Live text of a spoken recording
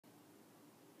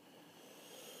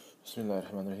بسم الله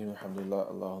الرحمن الرحيم الحمد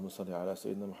لله اللهم صل على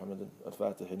سيدنا محمد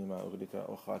الفاتح لما أغلق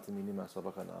وخاتم لما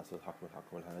سبق ناصر الحق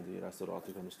بالحق والهادي إلى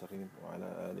صراطك المستقيم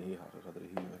وعلى آله حق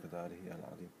قدره ومقداره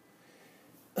العظيم.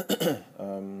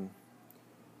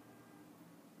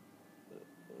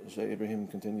 Shaykh Ibrahim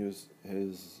continues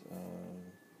his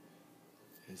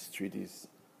treatise,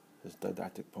 his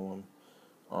didactic poem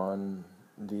on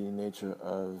the nature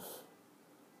of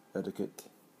etiquette,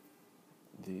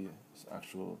 the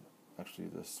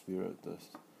the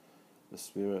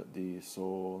spirit, the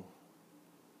soul,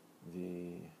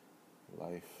 the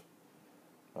life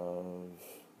of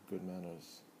good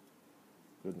manners,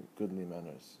 goodly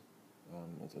manners.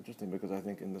 It's interesting because I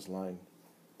think in this line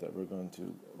that we're going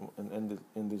to, and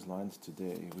in these lines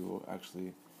today, we will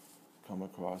actually come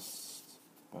across,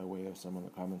 by way of some of the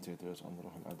commentators on the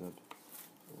Ruh al-Adab,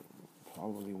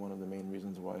 probably one of the main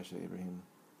reasons why Shaykh Ibrahim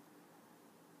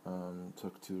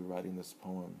took to writing this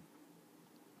poem.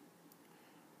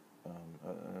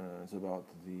 It's about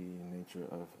the nature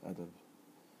of adab.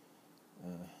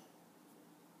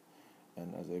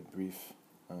 And as a brief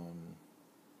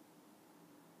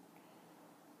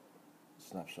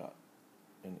snapshot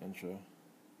and intro,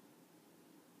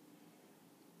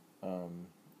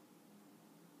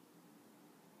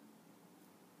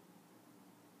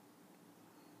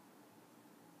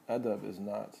 adab is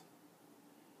not,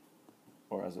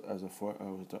 or as a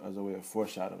way of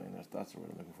foreshadowing, that's the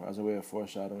word I'm looking for, as a way of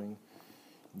foreshadowing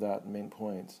that main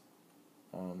point.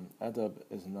 Adab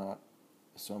is not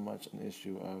so much an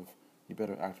issue of you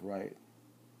better act right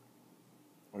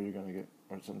or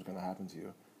something's gonna happen to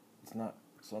you. It's not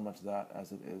so much that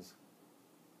as it is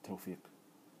tawfiq.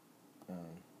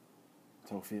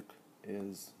 Tawfiq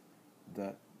is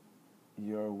that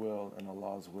your will and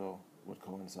Allah's will would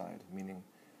coincide, meaning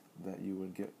that you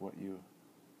would get what you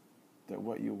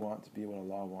want to be what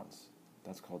Allah wants.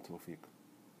 That's called tawfiq.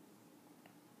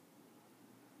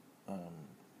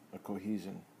 A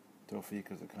cohesion.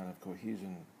 Tawfiq is a kind of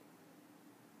cohesion,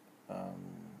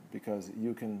 because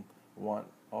you can want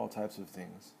all types of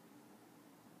things,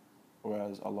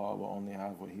 whereas Allah will only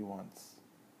have what He wants.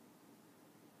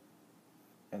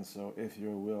 And so if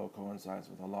your will coincides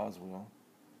with Allah's will,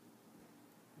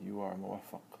 you are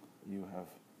muwaffaq. You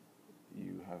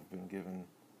have been given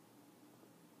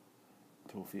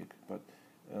tawfiq. But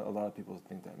a lot of people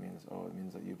think that means, it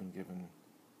means that you've been given,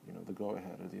 the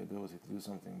go-ahead or the ability to do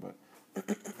something. But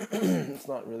it's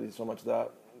not really so much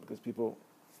that, because people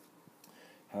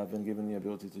have been given the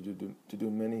ability to do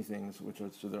many things which are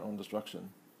to their own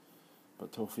destruction.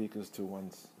 But tawfiq is to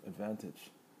one's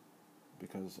advantage,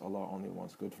 because Allah only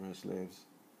wants good for His slaves.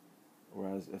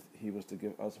 Whereas if He was to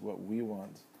give us what we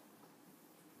want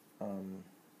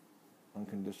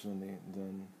unconditionally,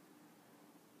 then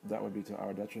that would be to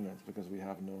our detriment, because we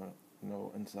have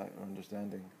no insight or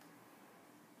understanding.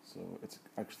 So it's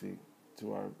actually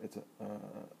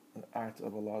an act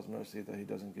of Allah's mercy that He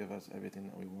doesn't give us everything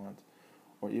that we want,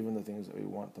 or even the things that we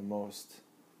want the most.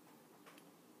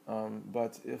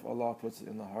 But if Allah puts it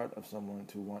in the heart of someone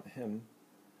to want Him,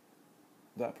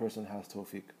 that person has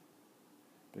tawfiq.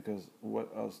 Because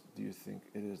what else do you think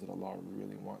it is that Allah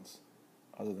really wants,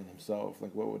 other than Himself?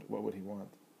 Like, what would He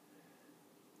want?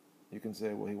 You can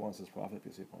say, well, He wants His Prophet,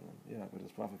 peace be upon him. Yeah, but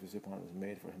His Prophet, peace be upon him, is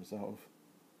made for Himself.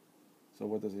 So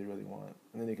what does He really want?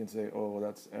 And then you can say,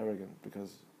 that's arrogant,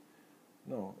 because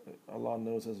no, Allah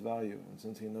knows His value, and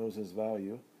since He knows His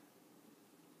value,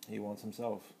 He wants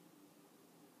Himself.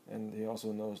 And He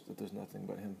also knows that there's nothing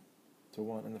but Him to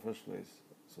want in the first place.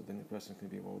 So then the question can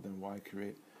be, then why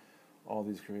create all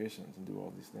these creations and do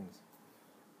all these things?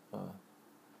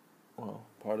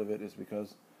 Part of it is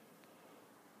because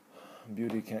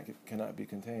beauty cannot be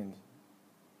contained,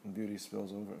 and beauty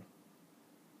spills over.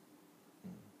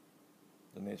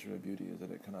 The nature of beauty is that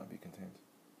it cannot be contained,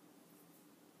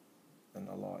 and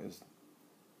Allah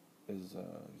is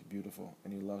beautiful,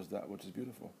 and He loves that which is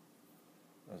beautiful.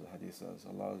 As the hadith says,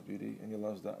 Allah is beauty, and He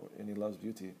loves that, and He loves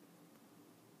beauty.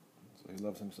 So He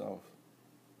loves Himself,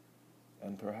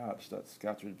 and perhaps that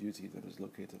scattered beauty that is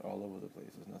located all over the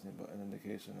place is nothing but an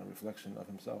indication, a reflection of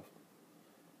Himself.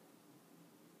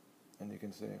 And you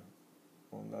can say,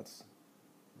 that's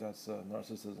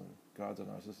narcissism. God's a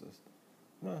narcissist.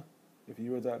 No. If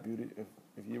you were that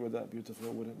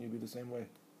beautiful, wouldn't you be the same way?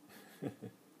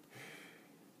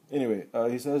 Anyway,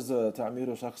 he says,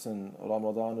 تعمير شخص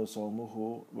رمضان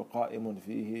صومه وقائم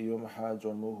فيه يوم حاج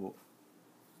علمه.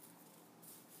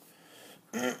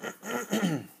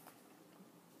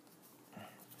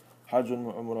 حج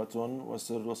عمرة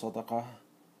وسر صدقة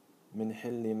من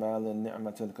حل مال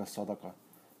النعمة كالصدقة.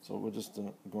 So we're just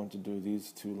going to do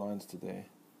these two lines today.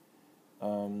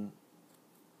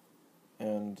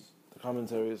 And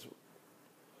commentaries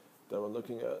that we're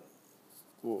looking at,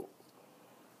 well,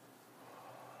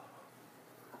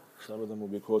 some of them will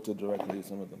be quoted directly,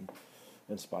 some of them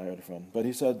inspired from. But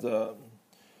he said,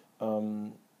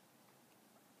 one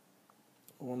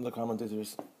of the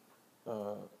commentators,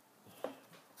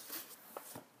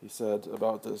 he said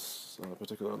about this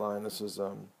particular line, this is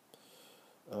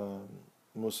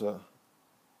Musa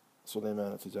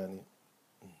Sulaiman Tijani.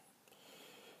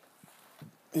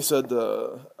 He said,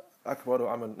 the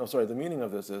meaning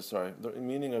of this is, the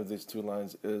meaning of these two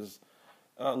lines is,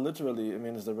 literally, it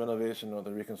means the renovation or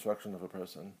the reconstruction of a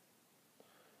person.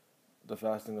 The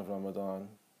fasting of Ramadan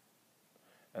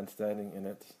and standing in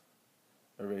it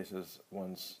erases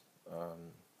one's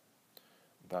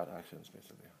bad actions,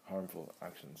 basically, harmful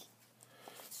actions.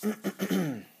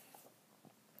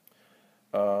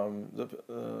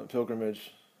 The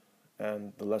pilgrimage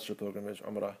and the lesser pilgrimage,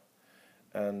 Umrah,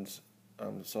 and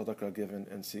sadaqah given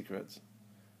in secret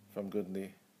from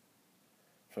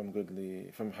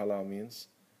halal means,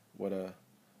 what a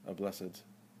blessed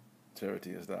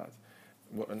charity is that.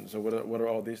 And so what are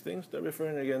all these things? They're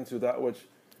referring again to that which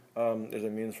is a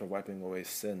means for wiping away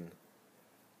sin.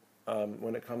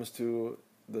 When it comes to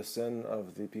the sin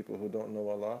of the people who don't know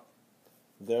Allah,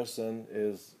 their sin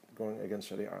is going against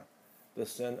Sharia. The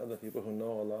sin of the people who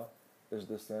know Allah is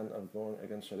the sin of going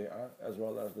against Sharia, as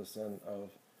well as the sin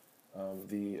of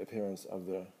the appearance of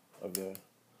their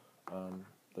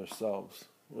selves,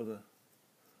 with a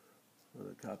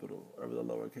capital, or with a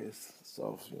lowercase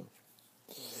selves. You know.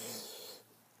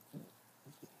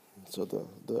 So the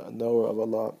knower of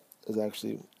Allah is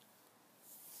actually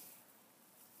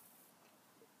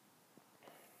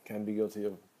can be guilty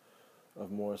of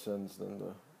more sins than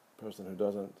the person who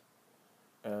doesn't.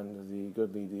 And the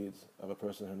goodly deeds of a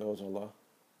person who knows Allah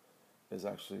is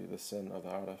actually the sin of the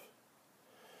araf.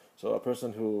 So a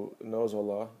person who knows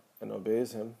Allah and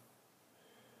obeys Him,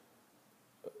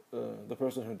 the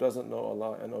person who doesn't know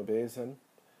Allah and obeys Him,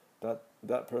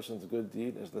 that person's good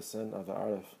deed is the sin of the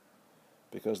araf.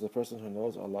 Because the person who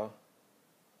knows Allah,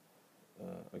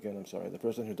 the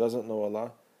person who doesn't know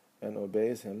Allah and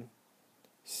obeys Him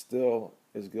still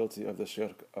is guilty of the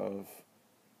shirk of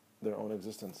their own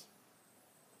existence.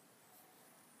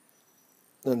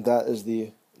 And that is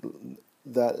the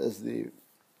bad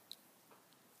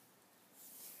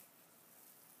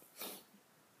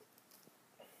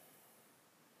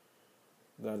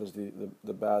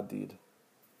deed.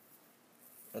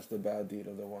 That's the bad deed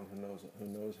of the one who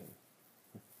knows Him.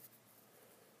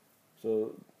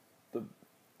 So the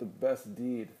best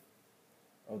deed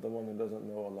of the one who doesn't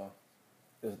know Allah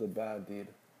is the bad deed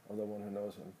of the one who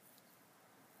knows Him.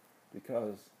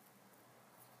 Because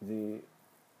the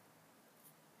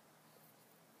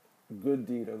good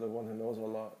deed of the one who knows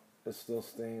Allah is still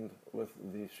stained with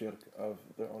the shirk of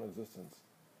their own existence.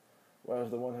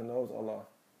 Whereas the one who knows Allah,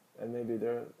 and maybe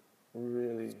they're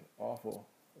really awful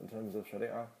in terms of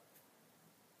Sharia,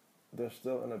 they're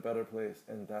still in a better place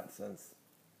in that sense,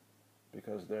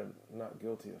 because they're not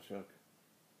guilty of shirk.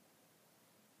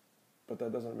 But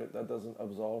that doesn't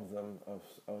absolve them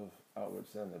of outward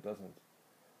sin. It doesn't.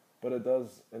 But it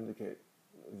does indicate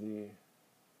the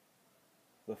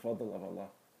fadl of Allah,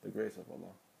 the grace of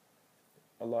Allah.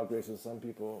 Allah graces some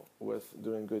people with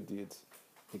doing good deeds.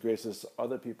 He graces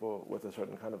other people with a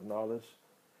certain kind of knowledge.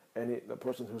 And the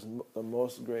person who's the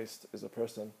most graced is a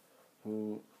person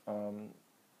who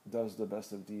does the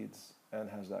best of deeds and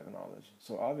has that knowledge.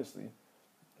 So obviously,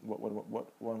 what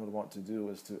one would want to do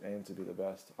is to aim to be the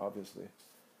best, obviously.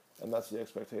 And that's the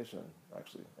expectation,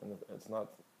 actually. And it's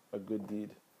not a good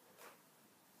deed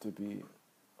to be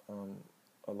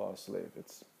Allah's slave.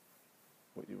 It's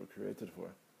what you were created for.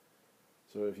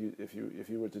 So if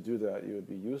you were to do that, you would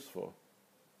be useful.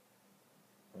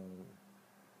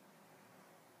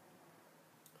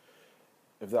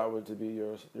 If that were to be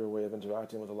your way of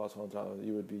interacting with Allah subhanahu wa ta'ala,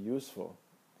 you would be useful.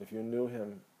 If you knew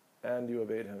Him and you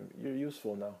obeyed Him, you're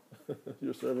useful now.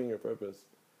 You're serving your purpose.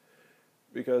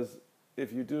 Because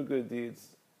if you do good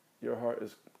deeds, your heart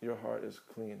is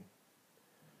clean.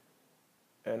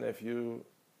 And if you're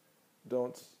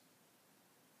not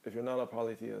a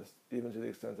polytheist, even to the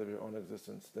extent of your own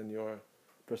existence, then your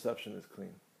perception is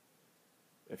clean.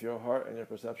 If your heart and your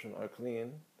perception are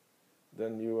clean,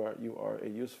 then you are a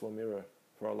useful mirror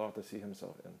for Allah to see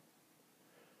Himself in.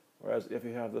 Whereas if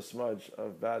you have the smudge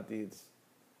of bad deeds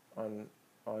on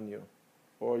you,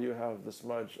 or you have the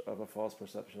smudge of a false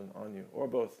perception on you, or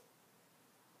both,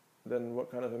 then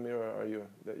what kind of a mirror are you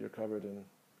that you're covered in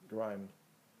grime?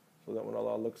 So that when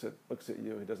Allah looks at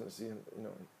you, He doesn't see Him,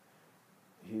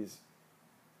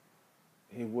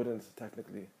 He wouldn't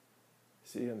technically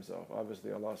see Himself.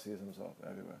 Obviously Allah sees Himself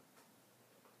everywhere.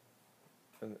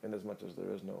 in as much as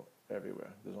there is no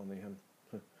everywhere. There's only Him.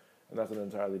 And that's an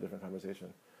entirely different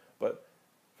conversation. But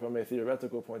from a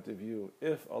theoretical point of view,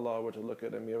 if Allah were to look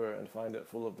at a mirror and find it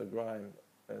full of the grime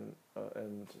and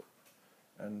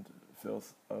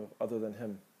filth of other than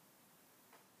Him,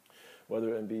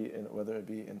 whether it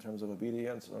be in terms of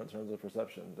obedience or in terms of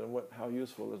perception, then how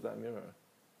useful is that mirror?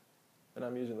 And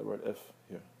I'm using the word if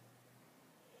here.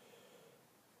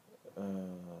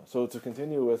 So to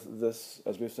continue with this,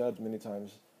 as we've said many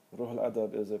times, Ruh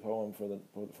al-Adab is a poem for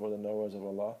the knowers of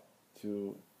Allah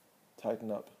to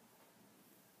tighten up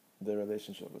their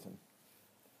relationship with Him.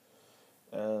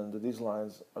 And these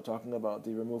lines are talking about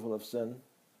the removal of sin,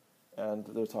 and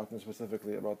they're talking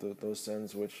specifically about those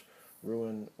sins which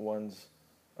ruin one's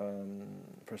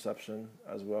perception,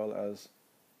 as well as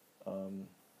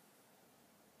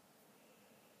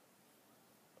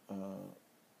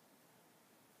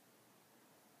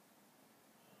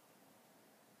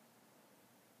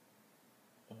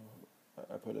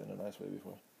I put it in a nice way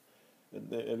before.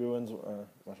 It ruins,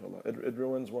 mashallah. It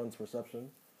ruins one's perception,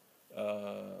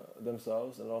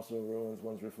 themselves, and also ruins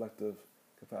one's reflective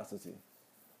capacity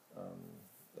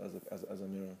as a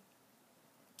mirror.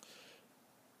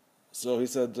 So he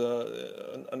said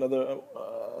another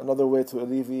way to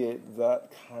alleviate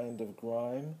that kind of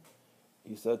grime.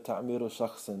 He said ta'miru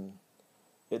shakhsin.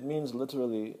 It means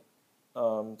literally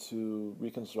to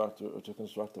reconstruct or to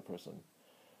construct a person.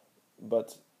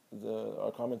 But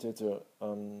our commentator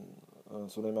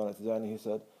Sulaiman Tijani, he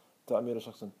said ta'miru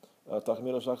shakhsin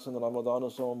Ramadanu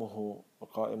sawmuhu wa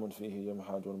qa'imun fihi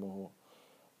yamhad wal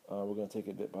we're going to take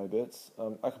it bit by bit.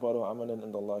 أكبر عمل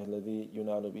عند الله الذي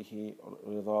ينال به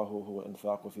رضاه هو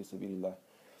إنفاق في سبيل الله.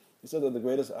 He said that the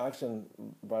greatest action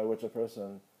by which a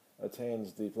person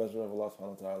attains the pleasure of Allah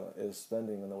subhanahu wa ta'ala is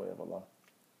spending in the way of Allah.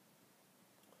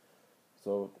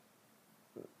 So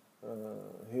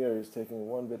here he's taking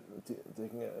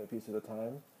taking a piece at a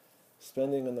time,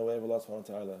 spending in the way of Allah subhanahu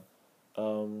wa ta'ala.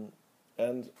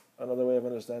 And another way of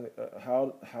understanding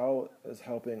how is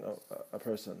helping a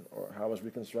person, or how is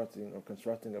reconstructing or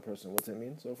constructing a person, what's it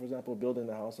mean? So for example, building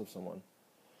the house of someone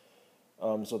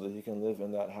so that he can live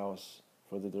in that house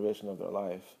for the duration of their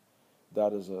life.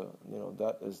 That is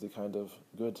the kind of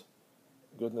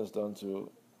goodness done to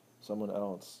someone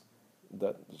else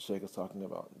that the Shaykh is talking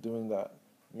about. Doing that,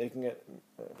 making it,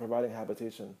 providing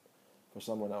habitation for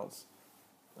someone else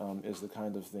is the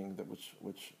kind of thing that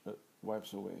which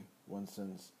wipes away one's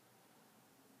sins,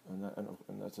 and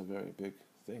that's a very big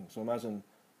thing. So imagine,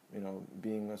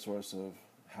 being a source of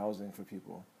housing for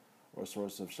people, or a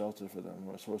source of shelter for them,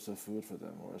 or a source of food for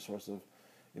them, or a source of,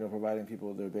 providing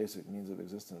people their basic means of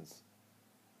existence.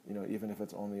 Even if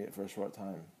it's only for a short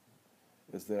time,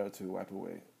 it's there to wipe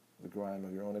away the grime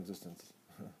of your own existence.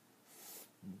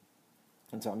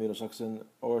 And ta'mir shakhsin,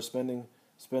 or spending.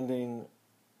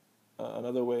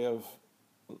 Another way of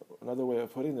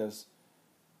putting this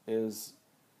is,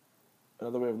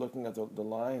 another way of looking at the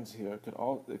lines here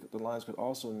the lines could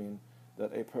also mean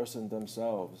that a person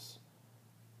themselves.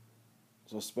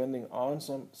 So spending on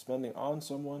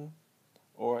someone,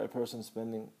 or a person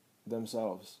spending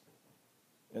themselves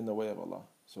in the way of Allah.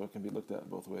 So it can be looked at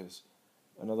both ways.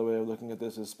 Another way of looking at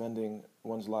this is spending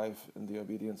one's life in the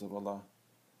obedience of Allah.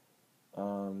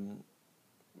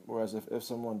 Whereas if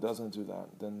someone doesn't do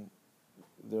that, then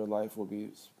their life will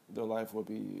be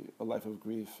a life of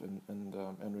grief and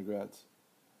regret.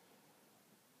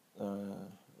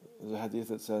 There's a hadith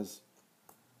that says,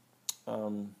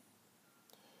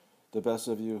 the best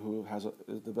of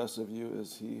you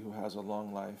is he who has a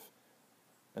long life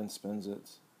and spends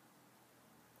it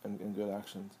in good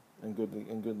actions and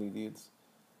goodly deeds,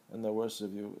 and the worst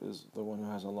of you is the one who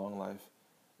has a long life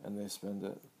and they spend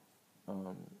it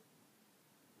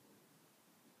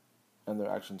and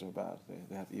their actions are bad.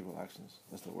 They have evil actions.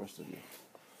 That's the worst of you.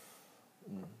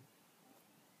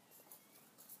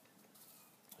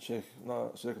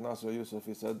 Shaykh Nasr Yusuf,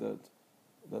 he said that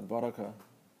barakah,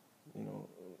 and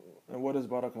what is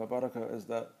barakah? Barakah is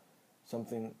that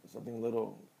something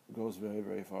little goes very,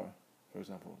 very far. For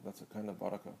example, that's a kind of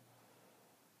barakah.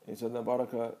 He said that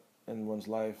barakah in one's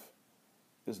life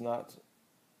it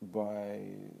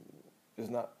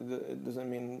doesn't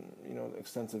mean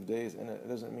extensive days in it. It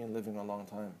doesn't mean living a long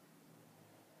time.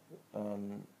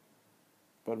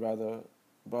 But rather,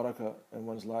 barakah in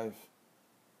one's life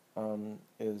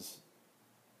is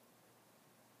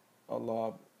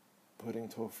Allah putting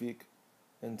tawfiq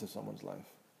into someone's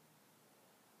life.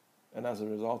 And as a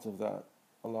result of that,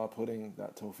 Allah putting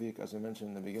that tawfiq, as we mentioned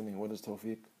in the beginning, what is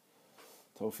tawfiq?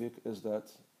 Tawfiq is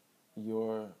that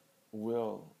your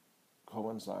will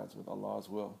coincides with Allah's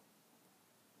will.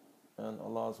 And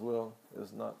Allah's will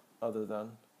is not other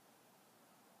than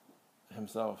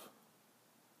Himself.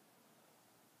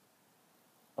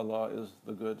 Allah is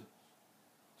the good.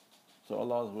 So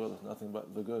Allah's will is nothing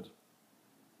but the good.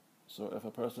 So if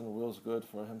a person wills good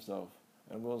for himself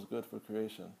and wills good for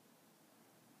creation,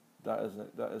 that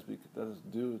is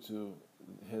due to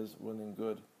his willing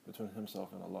good between himself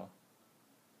and Allah.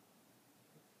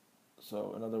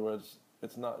 So in other words,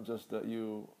 it's not just that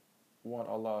you want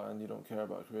Allah and you don't care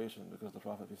about creation, because the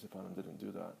Prophet peace upon him didn't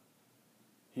do that.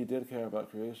 He did care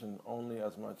about creation only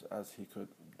as much as he could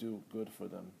do good for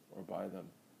them or by them.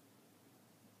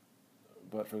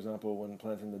 But for example, when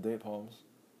planting the date palms,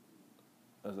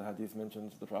 as the hadith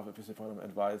mentions, the Prophet peace upon him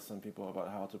advised some people about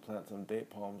how to plant some date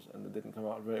palms, and it didn't come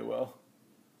out very well.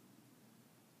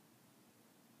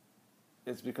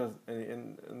 It's because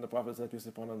in the Prophet said peace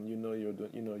upon him, you know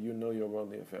your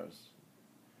worldly affairs,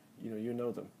 you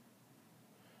know them.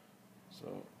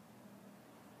 So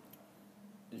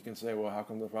you can say, well, how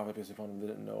come the Prophet peace upon him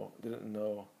didn't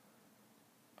know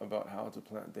about how to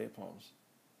plant date palms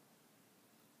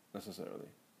necessarily?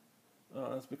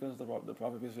 No, that's because the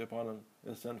Prophet peace be upon him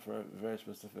is sent for a very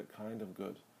specific kind of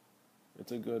good.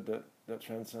 It's a good that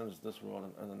transcends this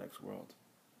world and the next world.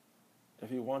 If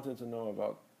he wanted to know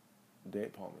about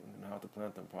date palming and how to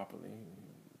plant them properly,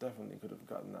 he definitely could have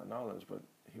gotten that knowledge, but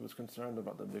he was concerned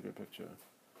about the bigger picture.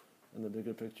 And the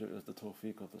bigger picture is the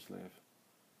tawfiq of the slave.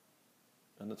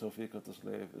 And the tawfiq of the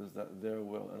slave is that their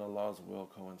will and Allah's will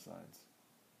coincides.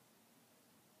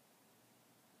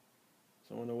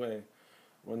 So in a way,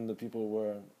 when the people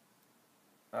were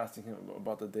asking him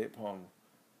about the date palm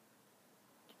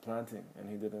planting, and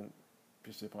he didn't,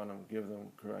 peace be upon him, give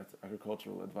them correct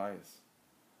agricultural advice,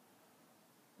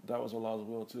 that was Allah's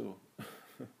will too.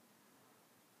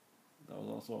 That was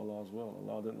also Allah's will.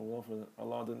 Allah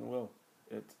didn't will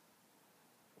it.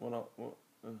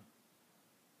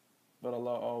 But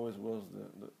Allah always wills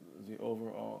the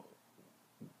overall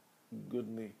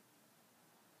goodly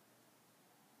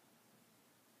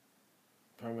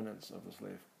permanence of the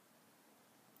slave.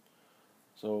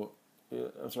 So,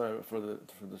 I'm sorry for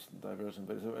this diversion,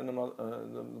 but so in the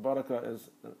barakah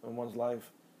is in one's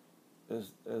life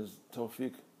is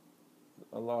tawfiq.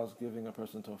 Allah is giving a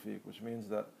person tawfiq, which means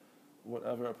that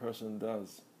whatever a person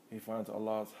does, he finds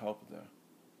Allah's help there.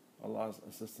 Allah's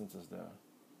assistance is there.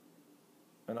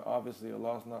 And obviously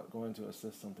Allah is not going to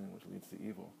assist something which leads to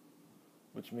evil.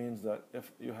 Which means that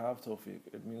if you have tawfiq,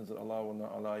 it means that Allah will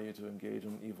not allow you to engage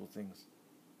in evil things.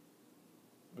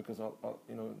 Because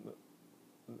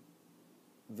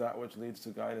that which leads to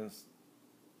guidance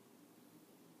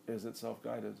is itself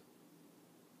guided.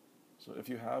 So if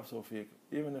you have tawfiq,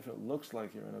 even if it looks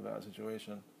like you're in a bad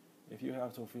situation, if you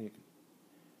have tawfiq,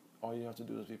 all you have to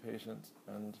do is be patient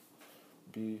and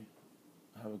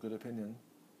have a good opinion,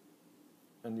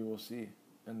 and you will see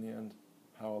in the end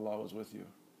how Allah was with you.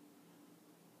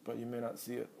 But you may not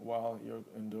see it while you're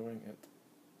enduring it.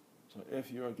 So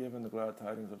if you are given the glad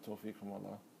tidings of tawfiq from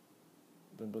Allah,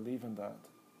 then believe in that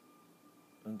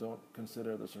and don't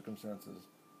consider the circumstances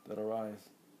that arise,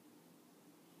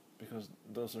 because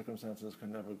those circumstances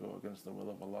can never go against the will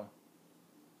of Allah.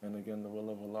 And again, the will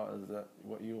of Allah is that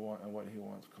what you want and what He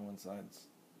wants coincides.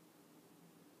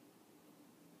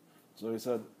 So he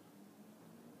said,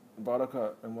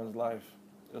 barakah in one's life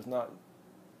is not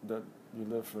that you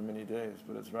live for many days,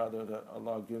 but it's rather that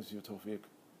Allah gives you tawfiq,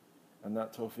 and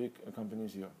that tawfiq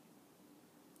accompanies you,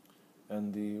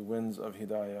 and the winds of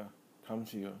hidayah come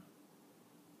to you,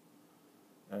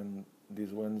 and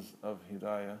these winds of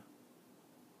hidayah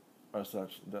are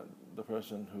such that the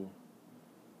person who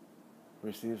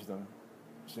receives them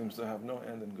seems to have no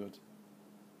end in good.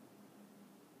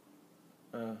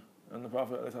 And the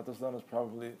Prophet ﷺ is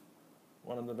probably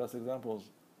one of the best examples,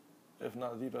 if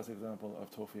not the best example, of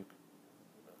tawfiq.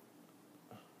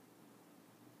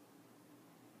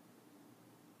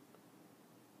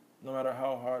 No matter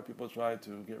how hard people tried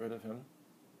to get rid of him,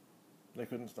 they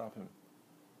couldn't stop him.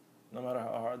 No matter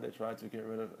how hard they tried to get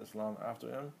rid of Islam after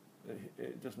him,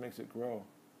 it just makes it grow.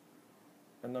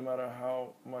 And no matter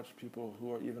how much people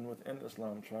who are even within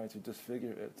Islam try to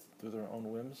disfigure it through their own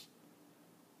whims,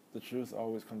 the truth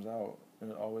always comes out,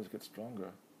 and it always gets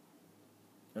stronger,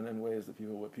 and in ways that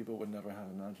people would never have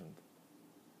imagined.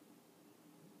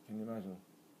 Can you imagine?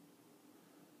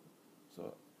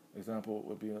 So, example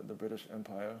would be the British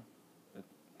Empire. It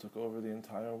took over the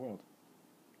entire world.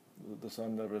 The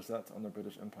sun never set on the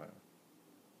British Empire.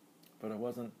 But it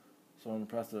wasn't so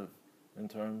impressive in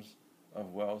terms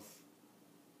of wealth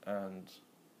and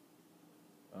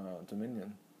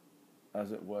dominion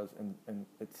as it was in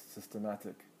its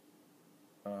systematic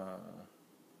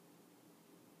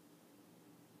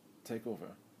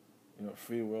takeover,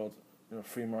 free world,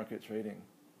 free market trading,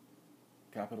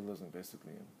 capitalism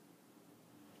basically. And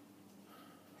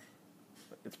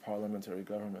its parliamentary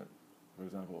government, for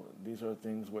example. These are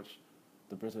things which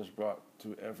the British brought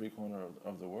to every corner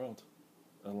of the world,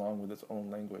 along with its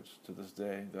own language to this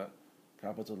day, that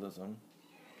capitalism,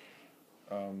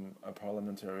 a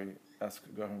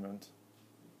parliamentary-esque government,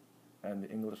 and the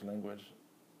English language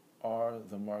are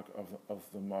the mark of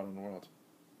the modern world.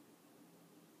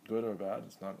 Good or bad,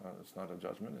 it's not a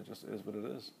judgment, it just is what it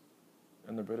is.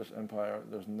 In the British Empire,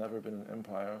 there's never been an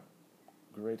empire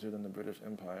greater than the British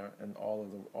Empire in all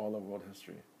of world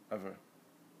history, ever.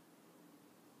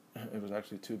 It was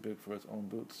actually too big for its own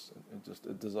boots.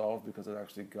 It dissolved because it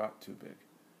actually got too big.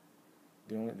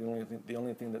 The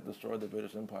only thing that destroyed the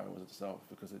British Empire was itself,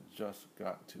 because it just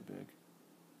got too big.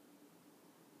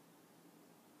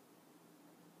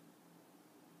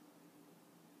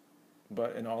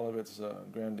 But in all of its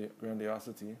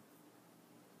grandiosity,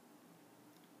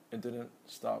 it didn't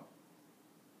stop,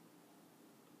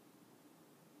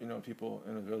 people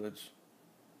in a village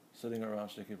sitting around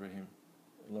Shaykh Ibrahim,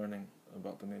 learning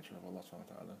about the nature of Allah subhanahu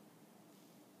wa ta'ala.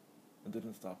 It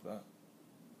didn't stop that.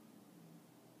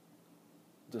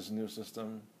 This new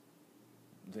system,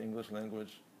 the English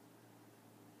language,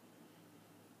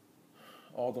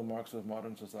 all the marks of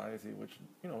modern society, which,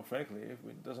 frankly,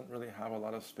 it doesn't really have a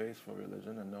lot of space for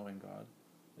religion and knowing God.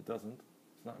 It doesn't.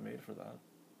 It's not made for that.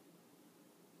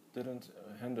 Didn't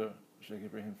hinder Shaykh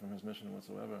Ibrahim from his mission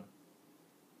whatsoever,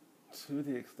 to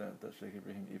the extent that Shaykh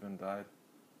Ibrahim even died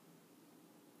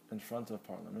in front of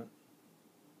Parliament,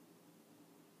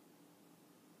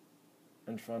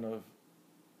 in front of,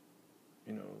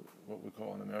 what we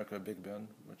call in America Big Ben,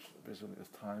 which basically is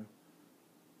time.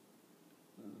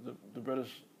 The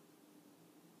British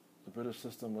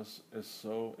system is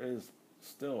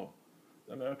still,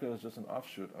 America is just an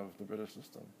offshoot of the British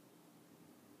system.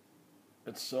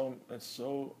 It's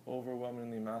so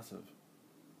overwhelmingly massive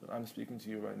that I'm speaking to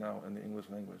you right now in the English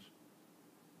language.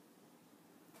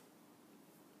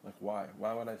 Like, why?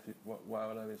 Why would I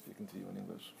be speaking to you in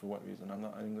English? For what reason? I'm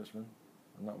not an Englishman.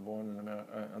 I'm not born in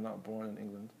America. I'm not born in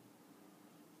England.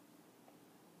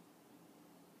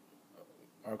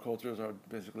 Our cultures are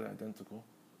basically identical.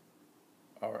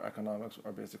 Our economics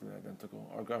are basically identical.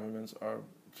 Our governments are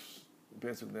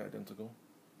basically identical.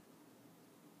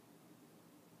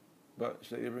 But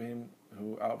Shaykh Ibrahim,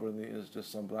 who outwardly is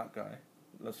just some black guy,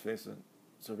 let's face it,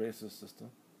 it's a racist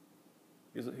system.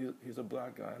 He's a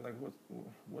black guy. Like,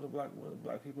 what are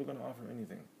black people going to offer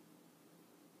anything?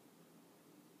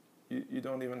 You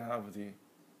don't even have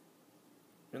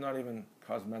you're not even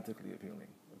cosmetically appealing,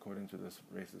 according to this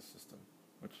racist system,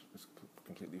 which is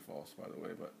completely false, by the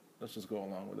way, but let's just go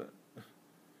along with it.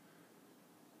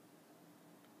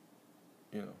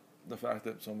 The fact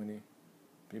that so many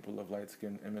people of light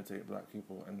skin imitate black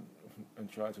people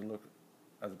and try to look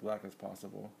as black as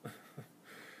possible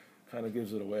kind of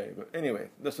gives it away. But anyway,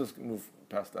 let's just move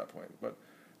past that point. But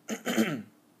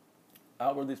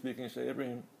outwardly speaking, Shaykh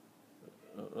Ibrahim,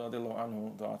 radiallahu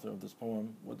anhu, the author of this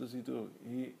poem, what does he do?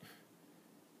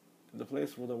 The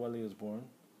place where the wali is born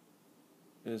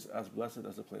is as blessed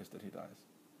as the place that he dies.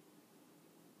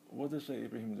 What does Shaykh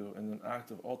Ibrahim do? In an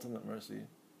act of ultimate mercy,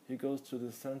 he goes to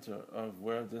the center of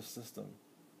where this system,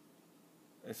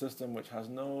 a system which has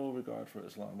no regard for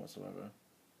Islam whatsoever,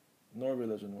 nor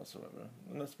religion whatsoever.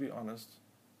 And let's be honest,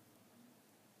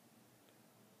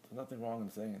 there's nothing wrong in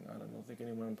saying that. I don't think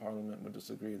anyone in Parliament would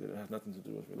disagree that it has nothing to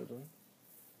do with religion.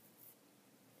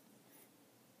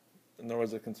 Nor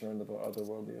is it concerned about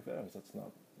otherworldly affairs. That's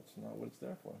not what it's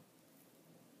there for.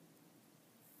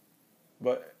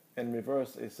 But in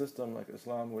reverse, a system like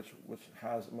Islam, which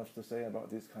has much to say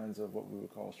about these kinds of what we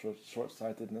would call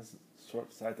short-sightedness,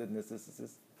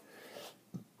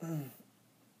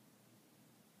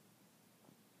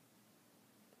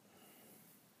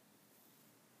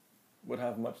 would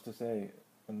have much to say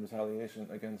in retaliation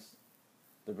against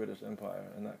the British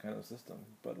Empire and that kind of system.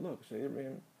 But look, Shaykh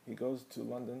Ibrahim, he goes to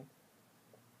London,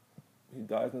 he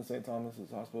dies in St.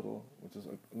 Thomas's Hospital, which is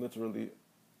literally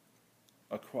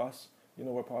across,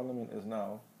 where Parliament is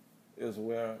now, is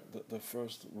where the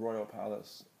first royal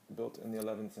palace built in the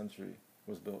 11th century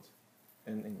was built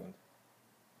in England.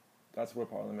 That's where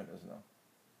Parliament is now.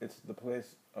 It's the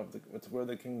place it's where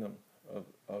the kingdom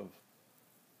of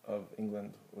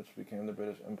England, which became the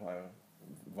British Empire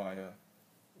via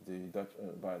the Dutch,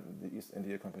 by the East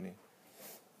India Company.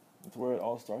 It's where it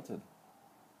all started.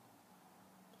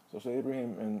 So Shaykh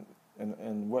Ibrahim,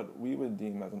 and what we would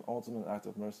deem as an ultimate act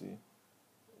of mercy,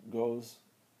 goes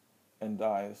and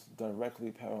dies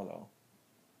directly parallel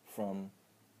from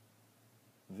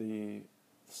the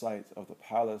site of the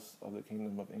palace of the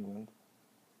Kingdom of England,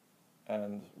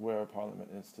 and where Parliament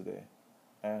is today,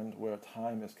 and where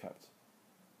time is kept.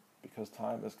 Because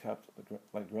time is kept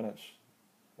like Greenwich.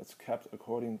 It's kept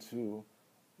according to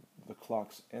the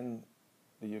clocks in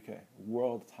the UK.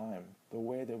 World time, the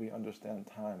way that we understand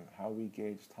time, how we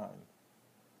gauge time,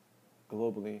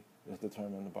 globally is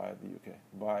determined by the UK,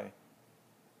 by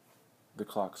the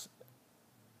clocks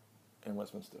in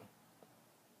Westminster,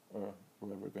 or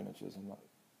wherever Greenwich is. I'm not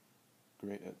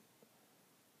great at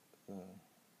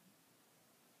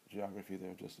geography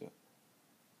there just yet.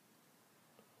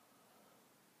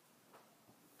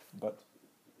 But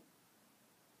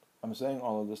I'm saying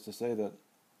all of this to say that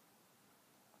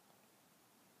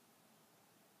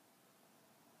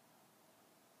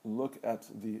look at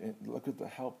the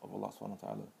help of Allah subhanahu wa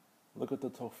ta'ala. Look at the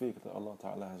tawfiq that Allah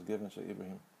ta'ala has given Shaykh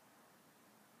Ibrahim,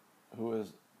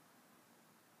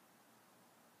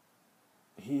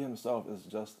 he himself is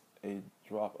just a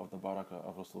drop of the barakah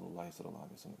of Rasulullah sallallahu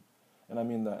alaihi wasallam. And I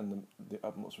mean that in the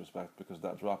utmost respect, because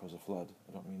that drop is a flood.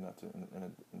 I don't mean that in a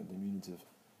diminutive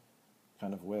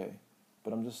kind of way.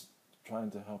 But I'm just trying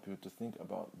to help you to think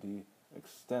about the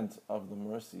extent of the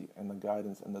mercy and the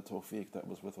guidance and the tawfiq that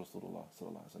was with Rasulullah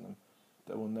sallallahu alaihi wasallam,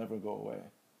 that will never go away,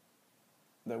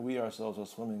 that we ourselves are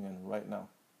swimming in right now,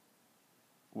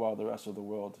 while the rest of the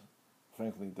world,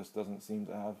 frankly, this doesn't seem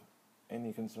to have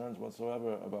any concerns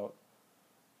whatsoever about,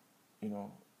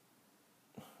 and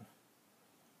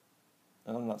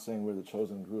I'm not saying we're the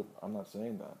chosen group, I'm not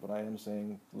saying that, but I am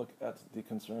saying look at the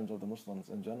concerns of the Muslims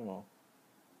in general.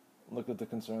 Look at the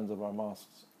concerns of our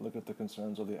mosques. Look at the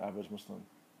concerns of the average Muslim.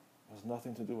 It has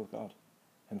nothing to do with God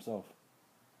himself.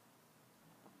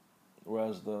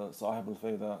 Whereas the Sahib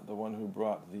al-Fayda, the one who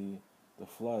brought the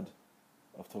flood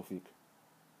of tawfiq,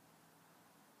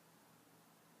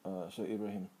 Shaykh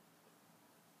Ibrahim,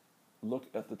 look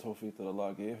at the tawfiq that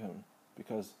Allah gave him,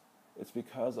 because it's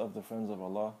because of the friends of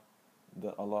Allah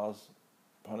that Allah's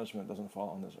punishment doesn't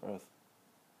fall on this earth.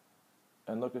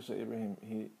 And look at Shaykh Ibrahim,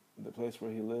 the place where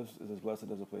he lives is as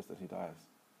blessed as the place that he dies.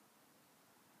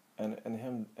 And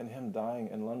him dying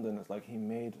in London is like he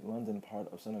made London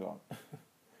part of synagogue.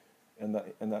 and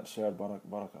that shared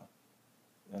barakah.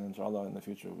 And inshallah in the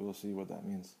future we will see what that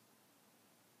means.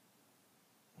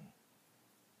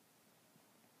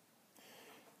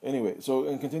 Anyway, so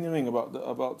in continuing about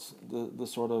the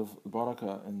sort of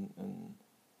barakah in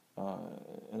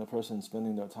a person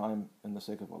spending their time in the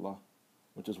sake of Allah,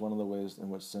 which is one of the ways in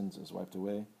which sins is wiped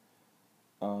away.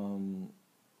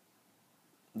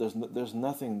 There's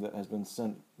nothing that has been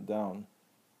sent down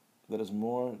that is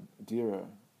more dearer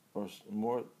or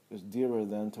is dearer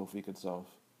than tawfiq itself.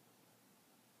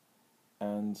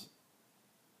 And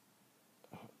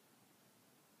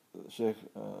Shaykh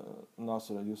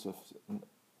Nasir Yusuf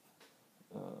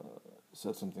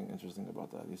said something interesting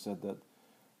about that. He said that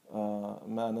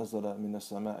ما نزل من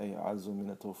السماء أعز من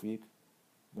التوفيق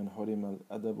من حرم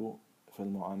الأدب في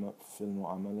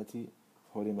المعاملة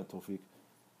حرم التوفيق.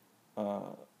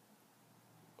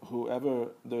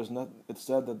 It's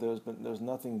said that there's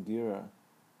nothing dearer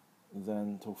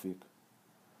than tawfiq,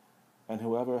 and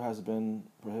whoever has been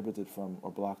prohibited from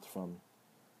or blocked from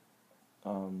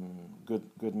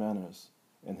good manners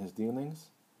in his dealings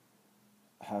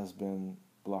has been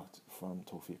blocked from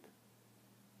tawfiq.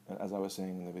 And as I was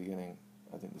saying in the beginning,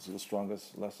 I think this is the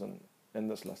strongest lesson in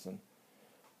this lesson,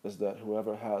 is that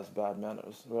whoever has bad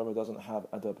manners, whoever doesn't have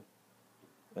adab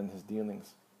in his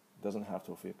dealings, doesn't have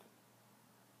tawfiq.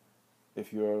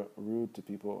 If you're rude to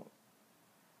people,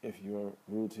 if you're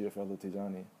rude to your fellow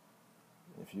Tijani,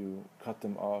 if you cut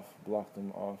them off, block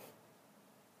them off,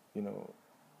 this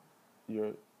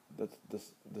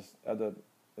adab,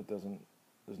 there's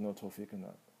no tawfiq in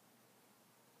that.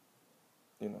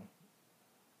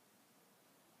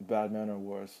 Bad manner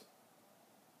wars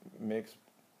makes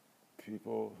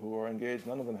people who are engaged,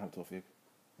 none of them have tawfiq.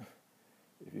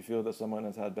 If you feel that someone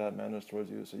has had bad manners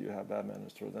towards you, so you have bad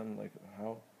manners toward them, like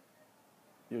how?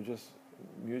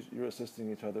 You're assisting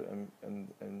each other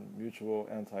in mutual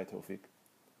anti-tawfiq.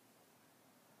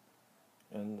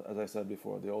 And as I said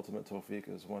before, the ultimate tawfiq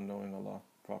is one knowing Allah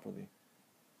properly,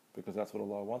 because that's what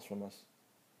Allah wants from us.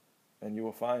 And you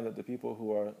will find that the people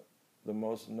who are the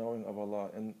most knowing of Allah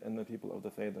and the people of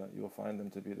the Fayda, you will find them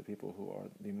to be the people who are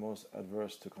the most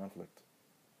adverse to conflict.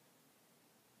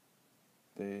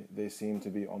 They seem to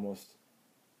be almost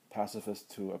pacifist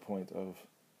to a point of,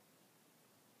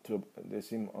 they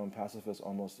seem pacifist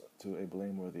almost to a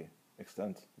blameworthy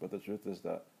extent. But the truth is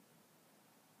that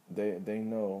they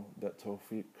know that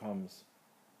tawfiq comes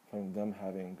from them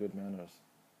having good manners.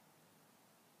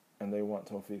 And they want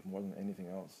tawfiq more than anything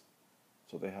else.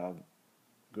 So they have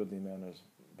goodly manners,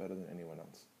 better than anyone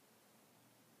else.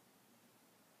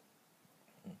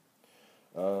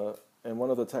 And one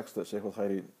of the texts that Shaykh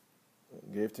al-Khairy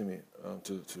gave to me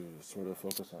to sort of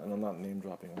focus on, and I'm not name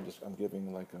dropping, I'm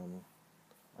giving like,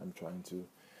 I'm trying to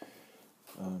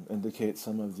indicate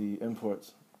some of the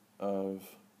imports of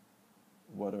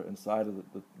what are inside of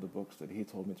the books that he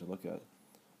told me to look at.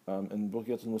 In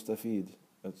Bughyatul Mustafid,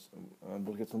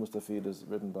 Bughyatul Mustafid is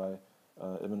written by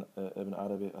Ibn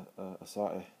Arabi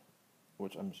As-Sa'ih,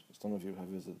 which some of you have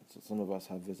visited. Some of us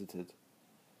have visited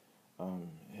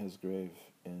his grave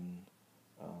in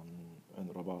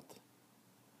Rabat.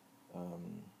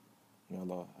 May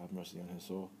Allah have mercy on his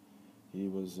soul. He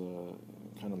was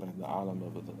kind of like the alam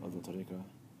of the tariqah,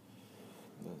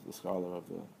 the scholar of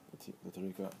the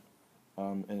tariqah.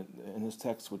 And in his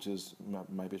text, which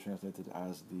might be translated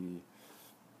as the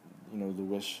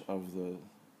wish of the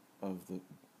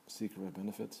seeker of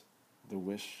benefit, the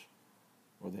wish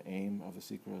or the aim of the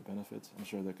seeker of benefit. I'm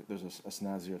sure that there's a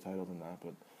snazzier title than that,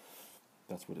 but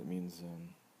that's what it means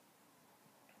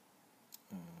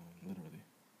literally.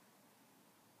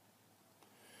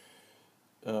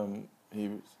 He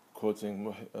was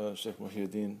quoting Shaykh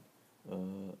Muhyiddin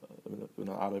ibn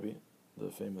al-Arabi, the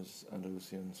famous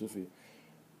Andalusian Sufi.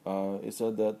 He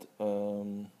said that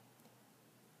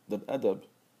that adab,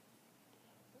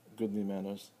 goodly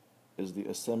manners, is the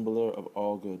assembler of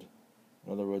all good.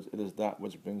 In other words, it is that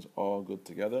which brings all good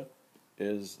together,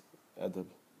 is adab.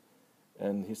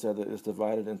 And he said that it's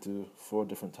divided into 4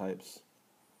 different types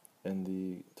in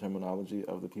the terminology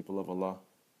of the people of Allah.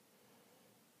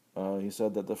 He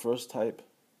said that the first type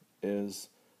is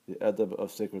the adab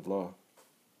of sacred law,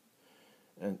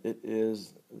 and it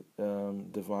is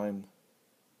divine.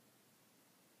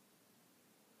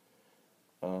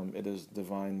 It is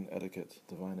divine etiquette,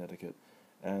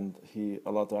 and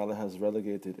Allah Ta'ala has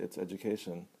relegated its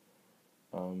education,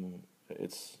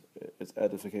 its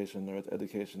edification or its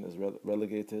education is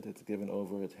relegated. It's given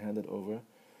over. It's handed over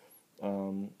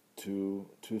to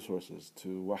 2 sources: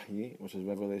 to wahy, which is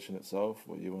revelation itself,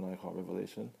 what you and I call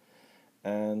revelation,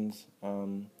 and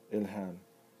ilham.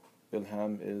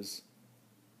 Ilham is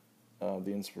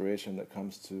the inspiration that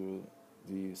comes to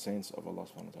the saints of Allah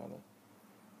Subhanahu wa Ta'ala.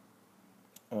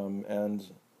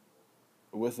 And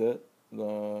with it,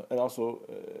 and also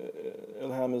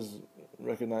ilham is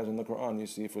recognized in the Quran. You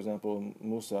see, for example,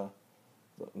 Musa,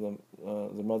 the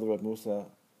mother of Musa,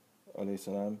 alayhi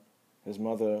salam, his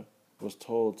mother was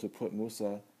told to put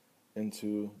Musa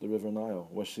into the river Nile.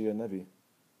 Was she a Nabi?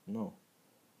 No.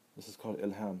 This is called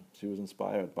ilham. She was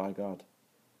inspired by God.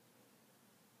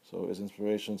 So is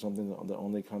inspiration something that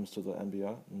only comes to the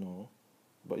Anbiya? No.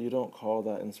 But you don't call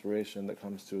that inspiration that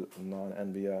comes to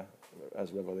non-Anbiya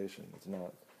as revelation. It's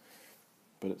not.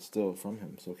 But it's still from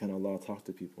him. So can Allah talk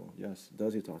to people? Yes.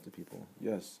 Does he talk to people?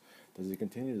 Yes. Does he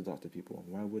continue to talk to people?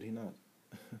 Why would he not?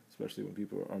 Especially when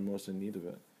people are most in need of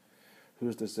it.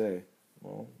 Who's to say?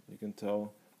 Well, you can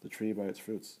tell the tree by its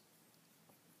fruits.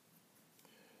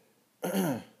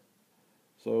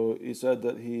 So he said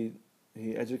that he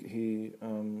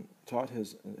taught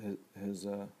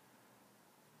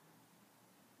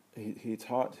he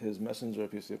taught his messenger,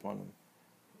 peace be upon him,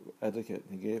 etiquette.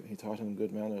 He taught him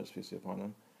good manners, peace be upon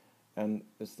him, and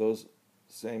it's those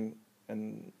same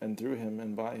and through him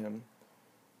and by him,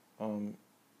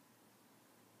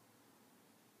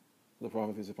 the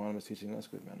Prophet, peace be upon him, is teaching us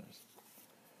good manners,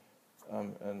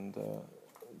 and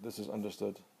this is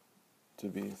understood to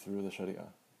be through the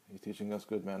Sharia. He's teaching us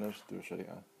good manners through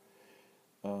Sharia.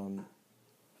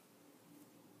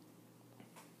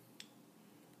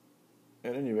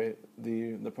 At any rate,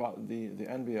 the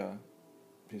Anbiya,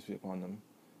 peace be upon them,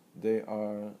 they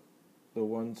are the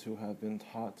ones who have been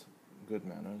taught good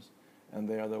manners, and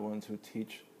they are the ones who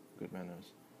teach good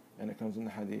manners. And it comes in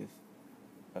the hadith,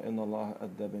 إِنَّ اللَّهَ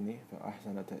أَدَّبَنِي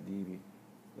فَأَحْسَنَ تَأْدِيبِي.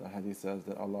 The hadith says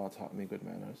that Allah taught me good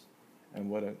manners, and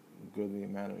what a goodly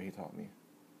manner He taught me.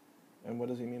 And what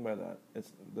does He mean by that?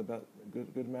 It's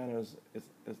good manners.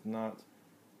 It's not.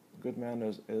 Good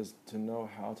manners is to know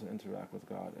how to interact with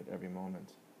God at every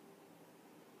moment.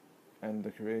 And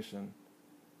the creation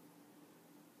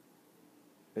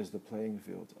is the playing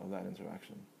field of that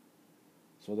interaction.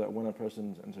 So that when a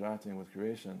person is interacting with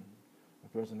creation, a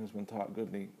person has been taught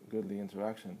goodly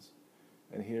interactions.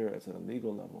 And here it's at a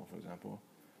legal level, for example,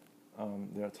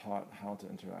 they're taught how to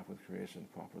interact with creation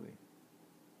properly,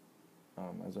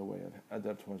 as a way of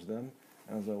adab towards them,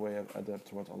 and as a way of adab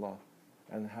towards Allah.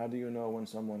 And how do you know when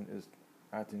someone is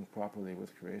acting properly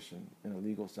with creation in a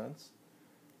legal sense?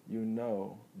 You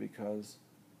know because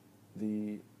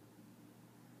the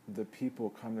people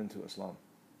come into Islam.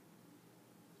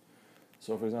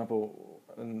 So, for example,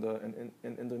 in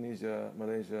Indonesia,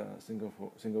 Malaysia,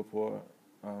 Singapore,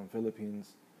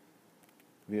 Philippines,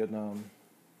 Vietnam,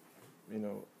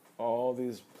 all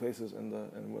these places in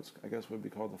what's I guess would be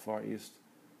called the Far East,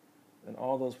 in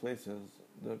all those places,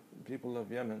 the people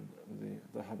of Yemen,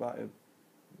 the Haba'ib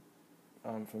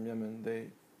from Yemen, they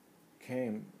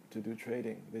came to do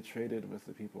trading. They traded with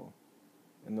the people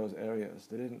in those areas.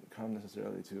 They didn't come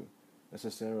necessarily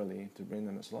to bring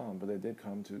them Islam, but they did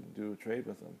come to do trade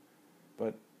with them.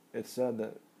 But it's said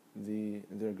that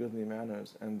their goodly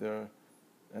manners and their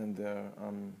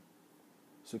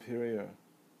superior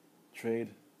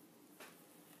trade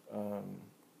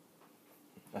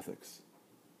ethics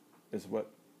is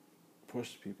what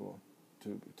pushed people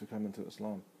to come into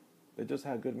Islam. They just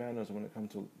had good manners when it came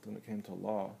to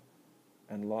law,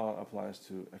 and law applies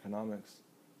to economics.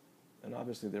 And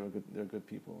obviously they're good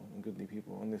people and goodly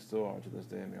people, and they still are to this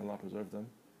day. May Allah preserve them.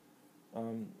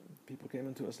 People came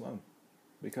into Islam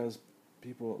because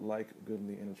people like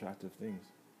goodly and attractive things.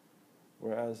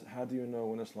 Whereas, how do you know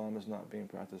when Islam is not being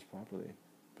practiced properly?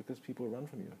 Because people run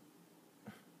from you.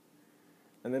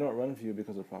 And they don't run from you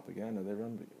because of propaganda. They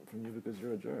run from you because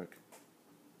you're a jerk.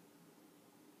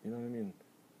 You know what I mean?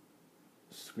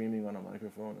 Screaming on a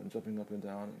microphone and jumping up and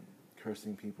down and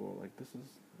cursing people.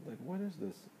 What is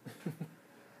this?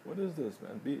 What is this,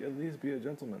 man? At least be a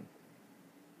gentleman.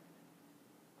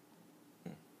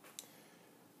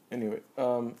 Anyway,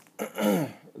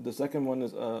 the second one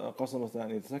is qasam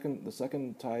al-thani. The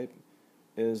second type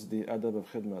is the adab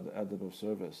of khidmah, the adab of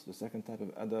service. The second type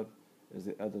of adab is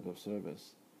the adab of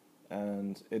service,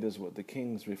 and it is what the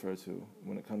kings refer to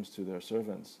when it comes to their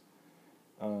servants.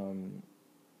 And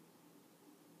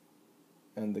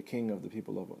the king of the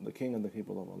people of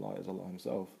Allah is Allah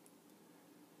Himself.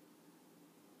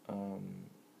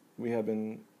 We have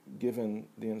been given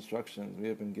the instructions. We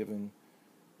have been given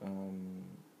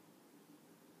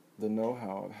the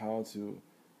know-how of how to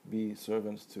be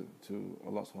servants to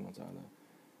Allah subhanahu wa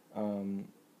ta'ala.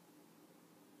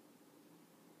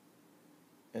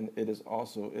 And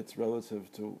it's relative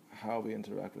to how we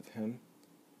interact with Him,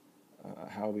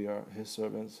 how we are His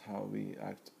servants, how we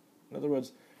act. In other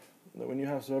words, when you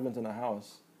have servants in a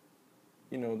house,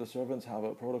 the servants have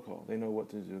a protocol. They know what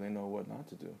to do. They know what not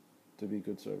to do. To be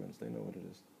good servants, they know what it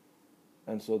is.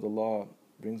 And so the law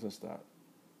brings us that.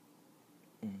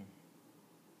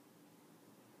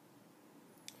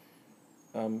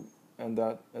 And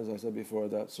that, as I said before,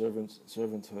 that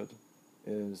servanthood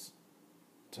is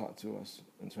taught to us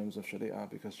in terms of Sharia,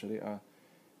 because Sharia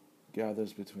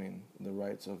gathers between the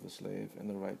rights of the slave and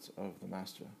the rights of the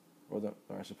master, or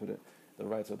I should put it, the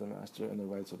rights of the master and the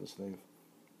rights of the slave.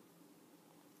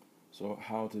 So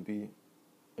how to be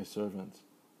a servant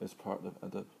is part of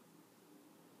adab.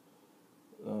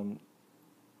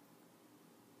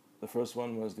 The first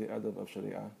one was the adab of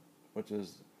Sharia, which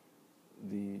is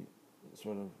the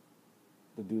sort of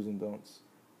the do's and don'ts.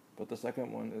 But the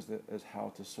second one is how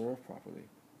to serve properly.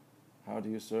 How do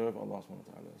you serve Allah subhanahu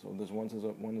wa ta'ala? So there's one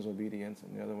is obedience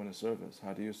and the other one is service.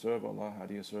 How do you serve Allah? How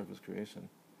do you serve His creation?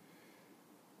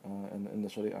 And in the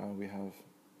Sharia we have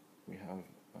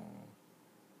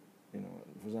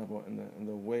for example, in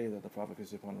the way that the Prophet,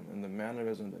 peace be upon him, in the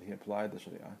mannerism that he applied the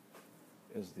Sharia,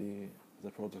 is the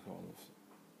protocol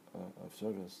of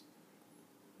service.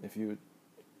 If you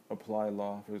apply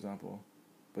law, for example,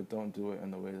 but don't do it in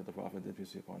the way that the Prophet did,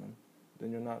 peace be upon him,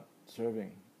 then you're not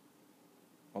serving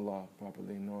Allah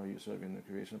properly, nor are you serving the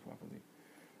creation properly.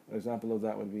 An example of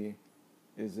that would be,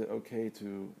 is it okay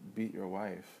to beat your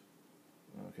wife?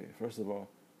 Okay, first of all,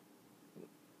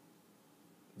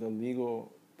 the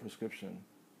legal prescription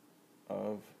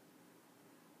of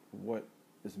what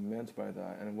is meant by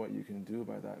that and what you can do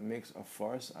by that makes a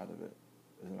farce out of it,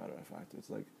 as a matter of fact. It's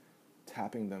like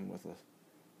tapping them with a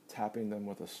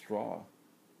straw.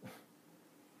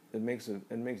 It makes you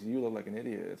look like an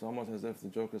idiot. It's almost as if the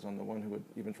joke is on the one who would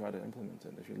even try to implement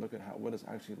it. If you look at what is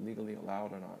actually legally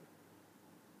allowed or not.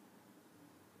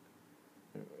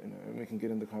 And we can get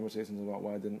into conversations about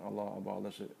why didn't Allah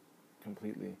abolish it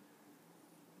completely.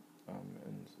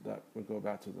 And that would go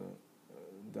back to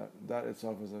that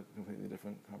itself is a completely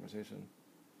different conversation.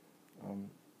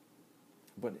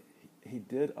 But he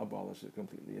did abolish it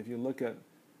completely. If you look at,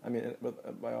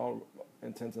 by all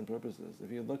intents and purposes,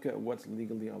 if you look at what's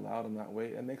legally allowed in that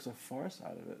way, it makes a farce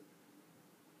out of it.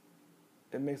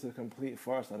 It makes a complete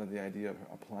farce out of the idea of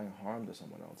applying harm to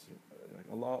someone else. Like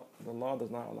the law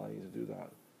does not allow you to do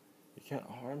that. You can't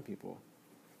harm people.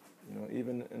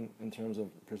 Even in terms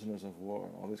of prisoners of war,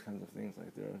 all these kinds of things,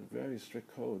 like there are very strict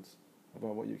codes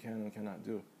about what you can and cannot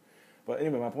do. But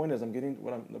anyway, my point is,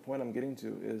 the point I'm getting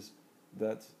to is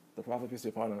that the Prophet, peace be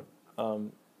upon him,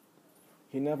 Um,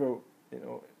 he never, you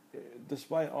know,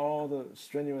 despite all the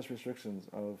strenuous restrictions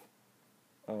of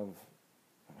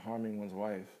harming one's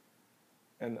wife,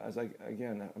 and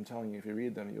again, I'm telling you, if you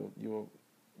read them, you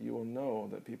will know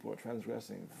that people are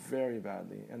transgressing very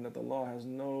badly, and that the law has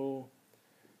no.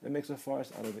 It makes a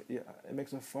farce out of it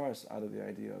makes a farce out of the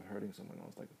idea of hurting someone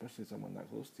else, like especially someone that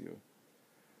close to you.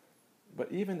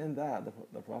 But even in that,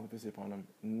 the Prophet peace be upon him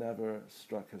never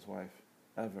struck his wife,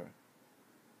 ever.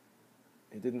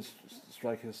 He didn't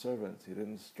strike his servants. He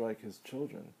didn't strike his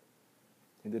children.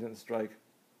 He didn't strike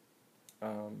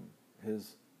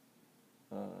his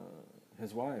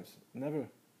wives. Never.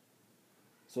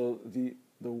 So the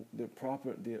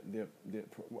proper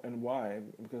and why?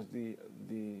 Because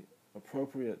the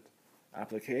appropriate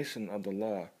application of the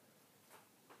law,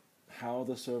 how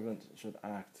the servant should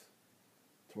act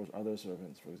towards other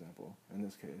servants, for example, in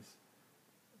this case,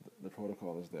 the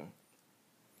protocol is there.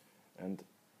 And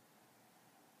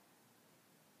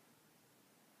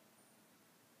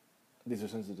these are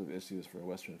sensitive issues for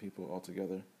Western people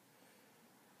altogether.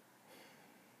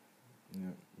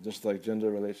 Yeah, just like gender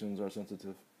relations are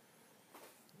sensitive.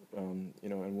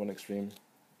 In one extreme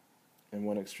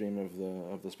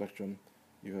of the spectrum,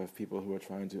 you have people who are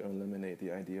trying to eliminate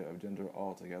the idea of gender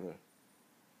altogether.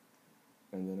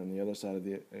 And then on the other side of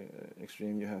the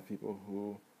extreme, you have people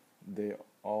who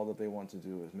all that they want to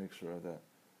do is make sure that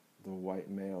the white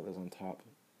male is on top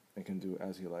and can do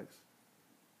as he likes.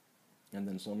 And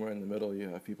then somewhere in the middle, you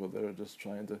have people that are just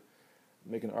trying to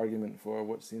make an argument for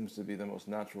what seems to be the most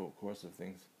natural course of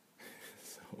things.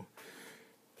 So,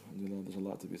 there's a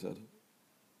lot to be said.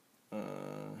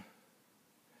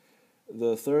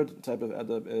 The third type of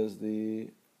adab is the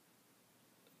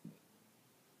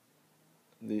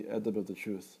adab of the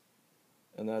truth,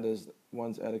 and that is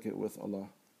one's etiquette with Allah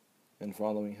and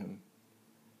following Him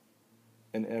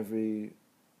in every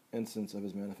instance of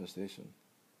His manifestation.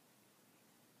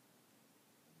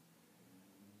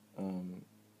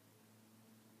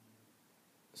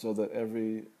 So that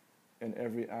in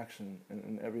every action and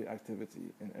in every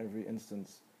activity, in every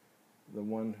instance, the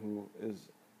one who is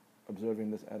observing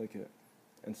this etiquette,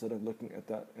 instead of looking at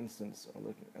that instance or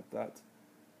looking at that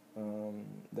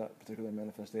particular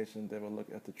manifestation, they will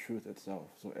look at the truth itself.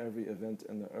 So every event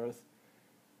in the earth,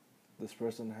 this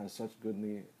person has such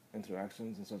goodly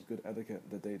interactions and such good etiquette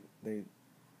that they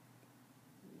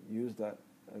use that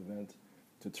event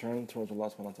to turn towards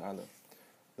Allah subhanahu wa ta'ala.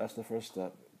 That's the first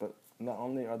step. But not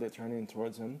only are they turning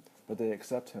towards Him, but they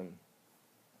accept Him.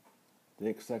 They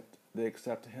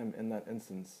accept Him in that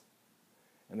instance,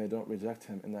 and they don't reject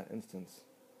Him in that instance.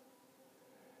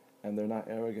 And they're not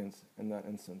arrogant in that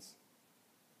instance.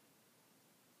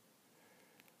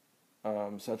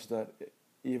 Such that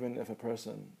even if a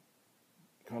person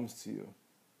comes to you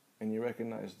and you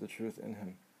recognize the truth in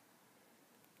him,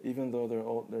 even though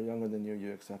they're younger than you,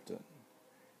 you accept it.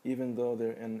 Even though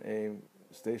they're in a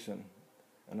station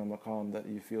and a maqam that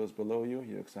you feel is below you,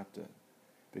 you accept it.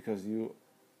 Because you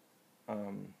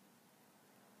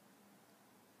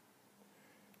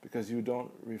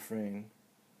don't refrain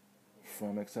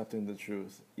from accepting the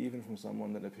truth, even from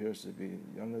someone that appears to be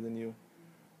younger than you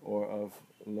or of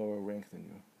lower rank than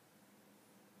you.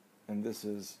 And this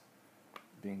is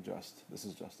being just. This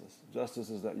is justice. Justice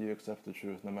is that you accept the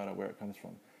truth no matter where it comes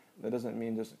from. That doesn't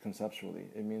mean just conceptually.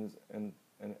 It means in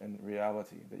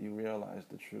reality, that you realize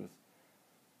the truth.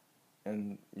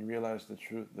 And you realize the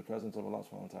truth, the presence of Allah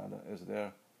subhanahu wa ta'ala is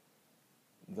there.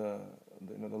 The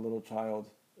little child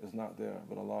is not there,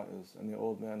 but Allah is. And the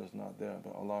old man is not there,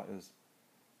 but Allah is.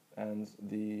 And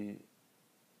the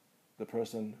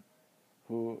person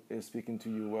who is speaking to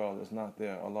you well is not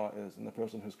there, Allah is. And the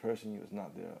person who's cursing you is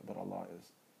not there, but Allah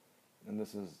is. And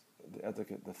this is the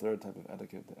etiquette, the third type of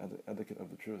etiquette, the etiquette of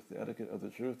the truth. The etiquette of the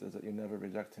truth is that you never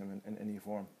reject Him in any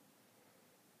form.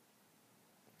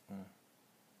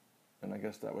 And I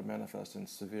guess that would manifest in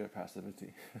severe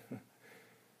passivity.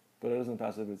 But it isn't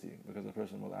passivity, because a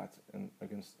person will act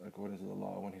according to the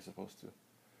law when he's supposed to.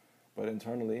 But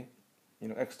internally,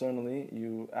 externally,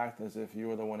 you act as if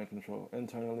you are the one in control.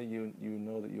 Internally, you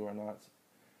know that you are not.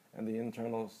 And the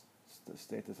internal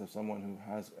status of someone who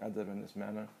has adab in this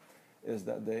manner is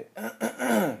that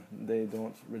they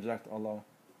don't reject Allah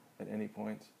at any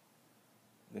point.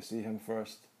 They see Him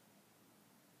first,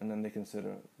 and then they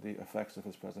consider the effects of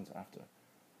His presence after.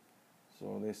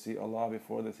 So they see Allah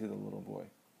before they see the little boy.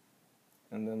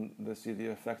 And then they see the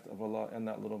effect of Allah in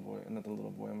that little boy, and that the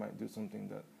little boy might do something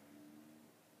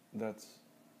that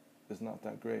is not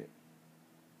that great.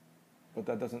 But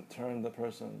that doesn't turn the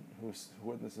person who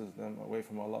witnesses them away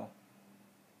from Allah.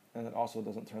 And it also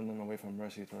doesn't turn them away from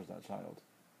mercy towards that child.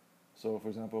 So, for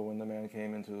example, when the man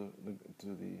came into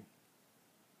the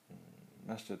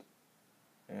masjid,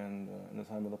 and in the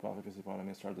time of the Prophet, peace be upon him,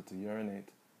 he started to urinate,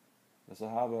 the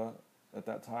Sahaba at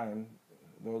that time,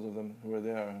 those of them who were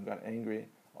there and got angry,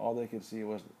 all they could see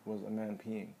was a man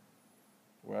peeing.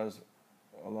 Whereas,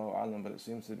 Allahu A'lam, but it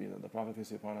seems to be that the Prophet, peace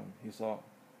be upon him, he saw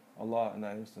Allah in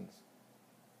that instance.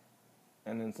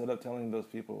 And instead of telling those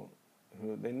people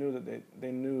who he knew that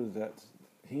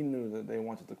they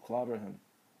wanted to clobber him,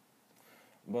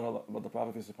 but the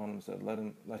Prophet, peace be upon him, said, let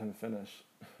him finish.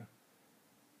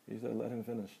 He said, let him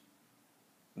finish.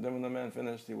 And then when the man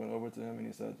finished, he went over to him and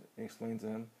he explained to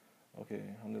him, okay,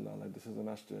 alhamdulillah, like this is a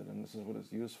masjid and this is what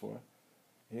it's used for.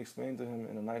 He explained to him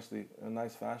in a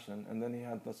nice fashion, and then he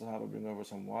had the Sahaba bring over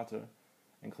some water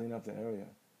and clean up the area.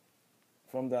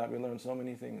 From that, we learned so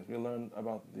many things. We learned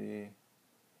about the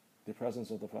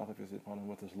presence of the Prophet, peace be upon him,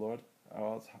 with his Lord.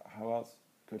 How else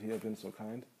could he have been so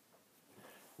kind?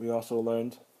 We also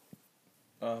learned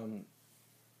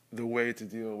the way to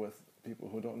deal with people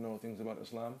who don't know things about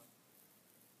Islam.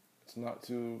 It's not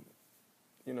to,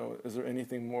 is there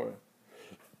anything more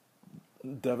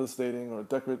devastating or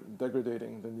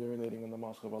degrading than urinating in the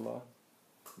mosque of Allah?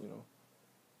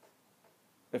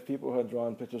 If people had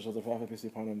drawn pictures of the Prophet, peace be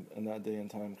upon him, in that day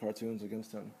and time, cartoons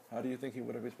against him, how do you think he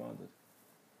would have responded?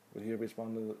 Would he have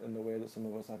responded in the way that some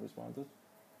of us have responded?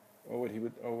 Or would he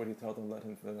tell them, let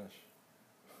him finish?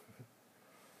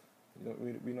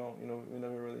 We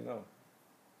never really know.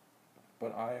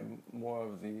 But I am more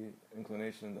of the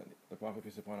inclination that the Prophet,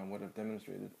 peace be upon him, would have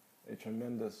demonstrated a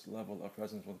tremendous level of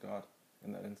presence with God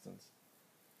in that instance.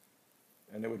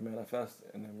 And it would manifest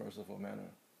in a merciful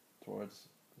manner towards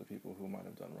the people who might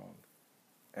have done wrong.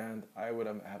 And I would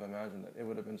have imagined that it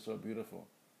would have been so beautiful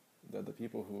that the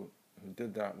people who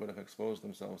did that would have exposed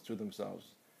themselves to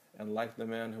themselves. And like the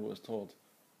man who was told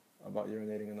about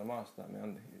urinating in the mosque, that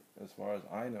man, as far as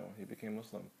I know, he became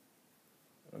Muslim.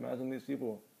 Imagine these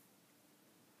people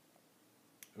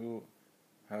who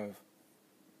have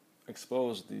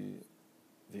exposed the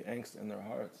angst in their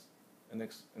hearts and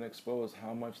exposed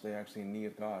how much they actually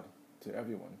need God to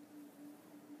everyone.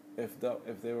 If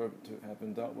they were to have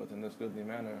been dealt with in this goodly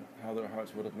manner, how their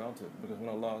hearts would have melted. Because when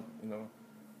Allah,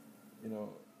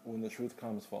 when the truth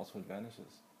comes, falsehood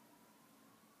vanishes.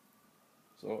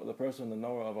 So the person, the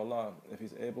knower of Allah, if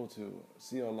he's able to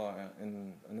see Allah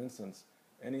in an instance,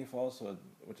 any falsehood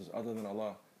which is other than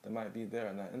Allah that might be there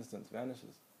in that instance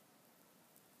vanishes.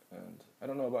 And I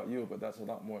don't know about you, but that's a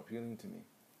lot more appealing to me,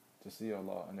 to see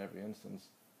Allah in every instance,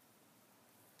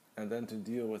 and then to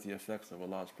deal with the effects of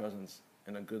Allah's presence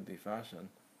in a goodly fashion,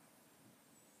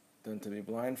 than to be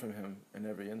blind from Him in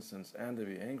every instance and to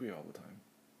be angry all the time.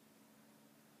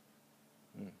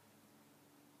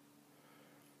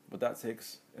 But that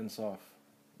takes insaf,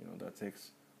 that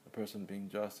takes a person being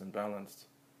just and balanced,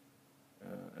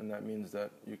 and that means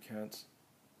that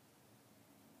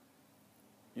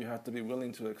you have to be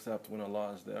willing to accept when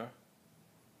Allah is there,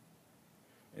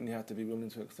 and you have to be willing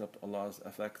to accept Allah's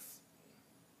effects.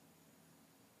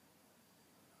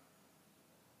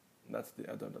 That's the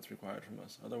adab that's required from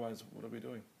us. Otherwise, what are we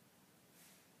doing?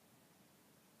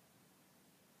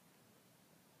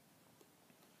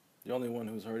 The only one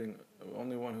who's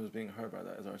being hurt by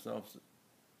that is ourselves.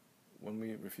 When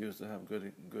we refuse to have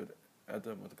good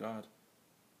adab with God,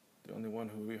 the only one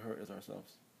who we hurt is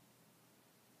ourselves.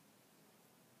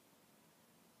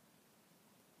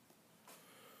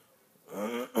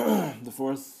 The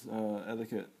fourth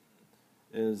etiquette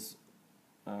is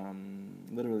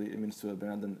literally, it means to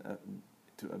abandon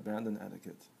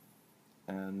etiquette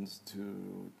and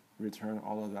to return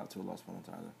all of that to Allah subhanahu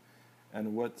wa ta'ala.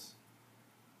 And what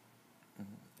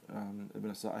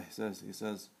Ibn Sa'ih says, he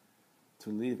says, to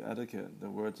leave etiquette, the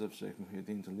words of Shaykh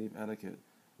Muhyiddin, to leave etiquette,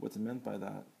 what's meant by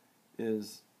that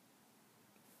is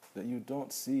that you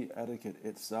don't see etiquette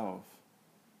itself.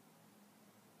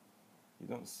 You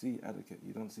don't see etiquette,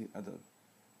 you don't see adab.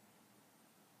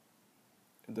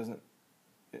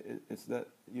 It's that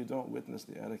you don't witness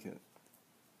the etiquette.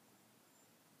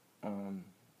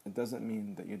 It doesn't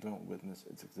mean that you don't witness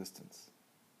its existence,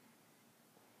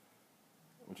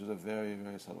 which is a very,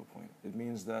 very subtle point. It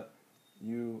means that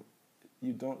you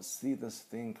don't see this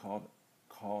thing called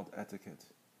etiquette,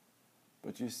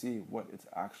 but you see what its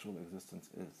actual existence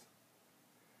is.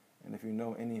 And if you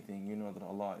know anything, you know that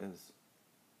Allah is.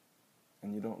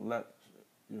 And you don't let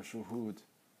your shuhud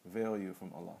veil you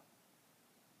from Allah.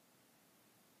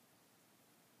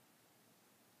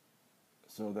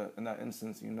 So that in that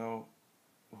instance, you know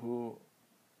who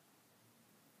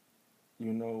the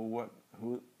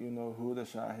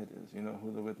shahid is, you know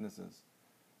who the witness is.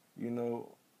 You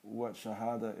know what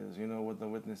shahada is, you know what the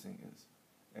witnessing is.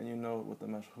 and you know what the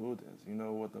mashhud is. You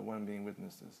know what the one being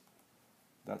witnessed is.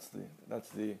 That's the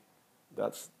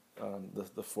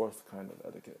fourth kind of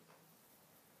etiquette.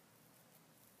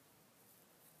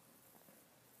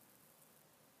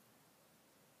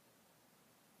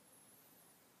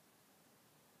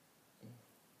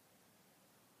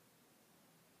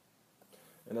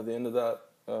 And at the end of that,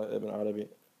 Ibn Arabi,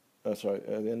 at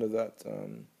the end of that,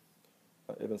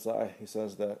 Ibn Sa'ih, he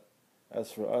says that,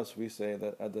 as for us, we say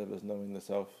that adab is knowing the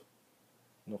self.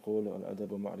 نقول الأدب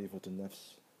معرفة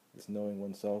النفس. It's knowing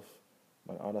oneself.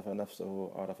 من عرف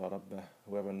نفسه عرف ربه.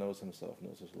 Whoever knows himself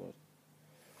knows his Lord.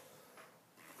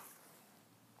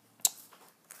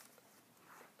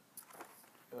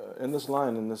 In this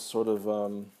line, in this sort of,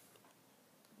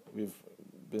 we've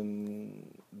been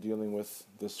dealing with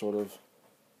this sort of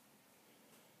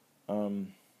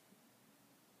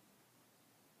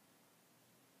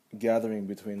gathering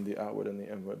between the outward and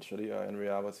the inward, sharia and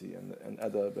reality, and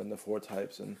adab and the four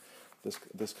types and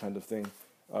this kind of thing.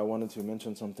 I wanted to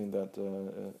mention something that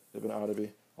Ibn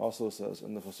Arabi also says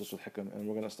in the Fusus al-Hikam, and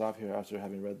we're going to stop here after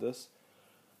having read this.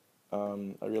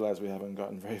 I realize we haven't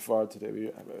gotten very far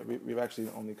today. We've actually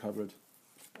only covered,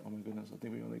 oh my goodness, I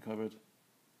think we only covered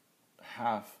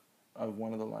half of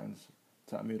one of the lines,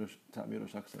 Ta'miru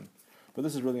Shaksin. But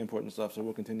this is really important stuff, so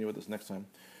we'll continue with this next time.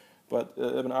 But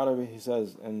Ibn Arabi, he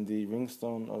says, in the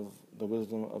ringstone of the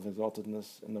wisdom of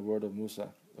exaltedness in the word of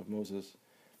Moses,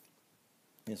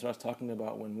 he starts talking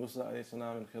about when Musa alayhi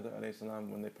salam and Khidr alayhi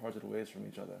salam, when they parted ways from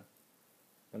each other.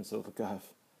 And so the Kahf,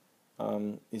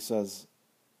 he says,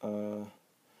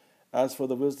 as for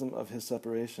the wisdom of his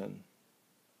separation,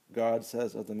 God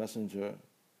says of the messenger,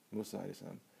 Musa alayhi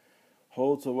salam,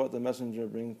 hold to what the messenger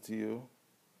brings to you,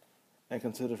 and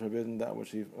consider forbidden that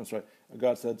which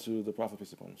God said to the Prophet,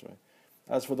 peace upon him,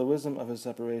 as for the wisdom of his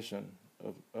separation,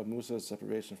 of Musa's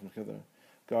separation from Khidr,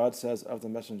 God says of the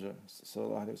messenger,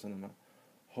 sallallahu alayhi wasallam,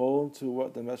 hold to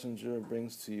what the messenger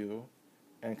brings to you,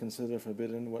 and consider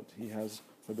forbidden what he has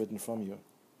forbidden from you.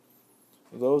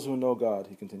 Those who know God,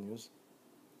 he continues,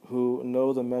 who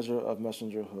know the measure of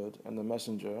messengerhood and the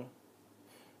messenger,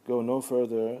 go no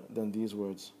further than these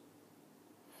words.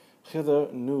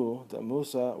 Khidr knew that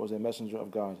Musa was a messenger of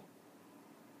God,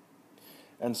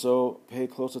 and so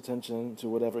paid close attention to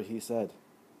whatever he said,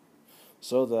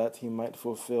 so that he might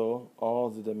fulfill all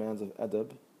the demands of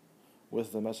adab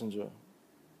with the messenger,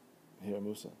 here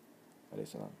Musa alayhi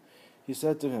salam. He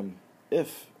said to him,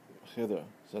 Khidr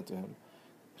said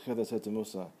to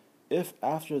Musa, if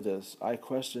after this I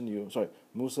question you,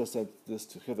 Musa said this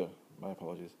to Khidr, my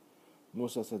apologies.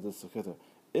 Musa said this to Khidr,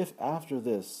 if after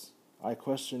this I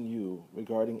question you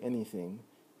regarding anything,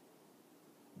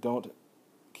 don't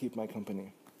keep my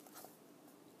company.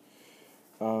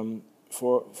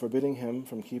 For forbidding him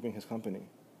from keeping his company.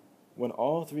 When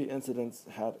all three incidents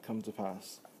had come to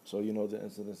pass, so you know the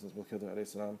incidences with Khidr alayhi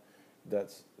salam,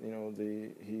 that's, Khidr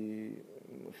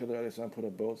alayhi salam put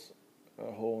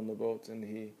a hole in the boat, and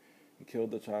he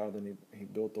killed the child, and he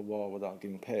built the wall without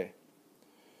getting pay.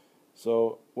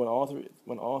 So when all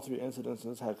three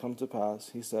incidences had come to pass,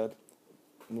 he said,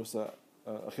 Khidr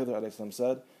alayhi salam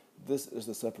said, this is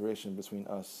the separation between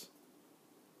us.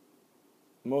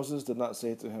 Moses did not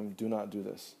say to him, do not do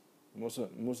this. Musa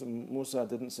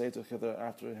didn't say to Khidr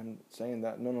after him saying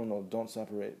that, no, don't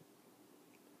separate.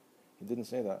 He didn't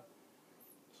say that.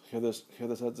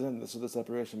 Khidr said to him, this is the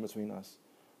separation between us.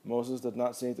 Moses did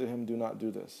not say to him, do not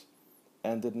do this,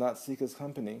 and did not seek his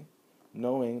company,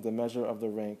 knowing the measure of the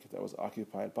rank that was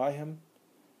occupied by him,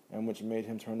 and which made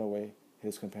him turn away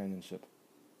his companionship.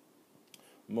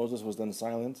 Moses was then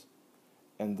silent,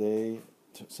 and they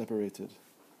separated.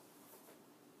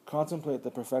 Contemplate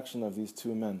the perfection of these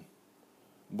two men,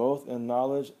 both in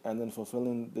knowledge and in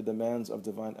fulfilling the demands of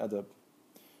divine adab,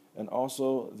 and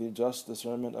also the just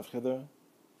discernment of Khidr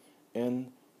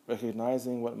in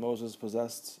recognizing what Moses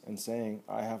possessed and saying,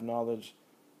 I have knowledge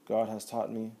God has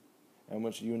taught me, and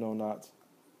which you know not,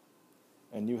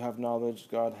 and you have knowledge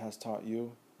God has taught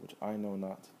you, which I know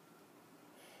not.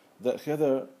 That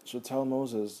Khidr should tell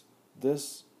Moses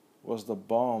this was the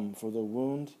balm for the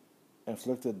wound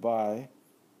inflicted by,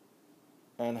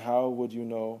 and how would you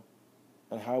know,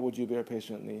 and how would you bear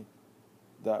patiently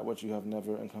that which you have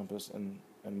never encompassed in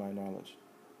my knowledge?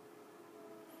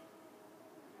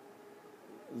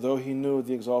 Though he knew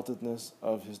the exaltedness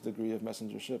of his degree of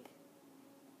messengership,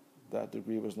 that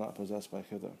degree was not possessed by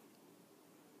Khidr.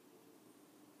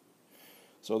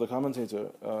 So the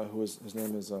commentator, his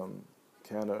name is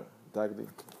Kana Dagli,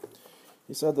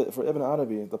 he said that for Ibn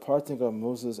Arabi, the parting of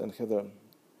Moses and Khidr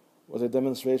was a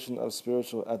demonstration of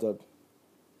spiritual adab,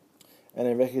 and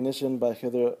a recognition by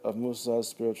Khidr of Musa's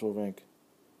spiritual rank.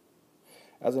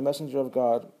 As a messenger of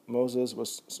God, Moses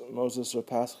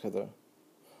surpassed Khidr,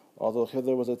 although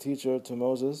Khidr was a teacher to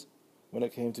Moses when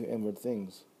it came to inward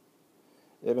things.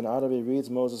 Ibn Arabi reads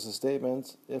Moses'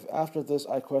 statement, "If after this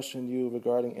I question you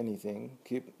regarding anything,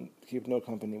 keep no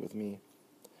company with me,"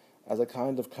 as a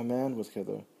kind of command with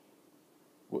Khidr,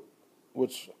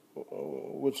 which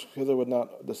Khidr would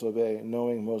not disobey,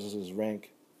 knowing Moses'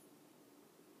 rank.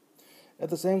 At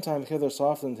the same time, Khidr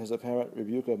softened his apparent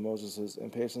rebuke of Moses'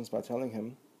 impatience by telling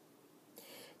him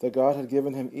that God had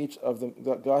given each of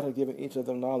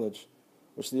them knowledge,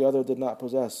 which the other did not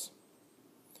possess.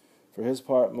 For his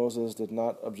part, Moses did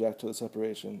not object to the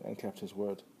separation and kept his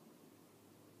word.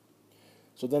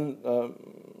 So then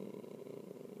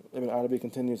Ibn Arabi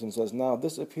continues and says, "Now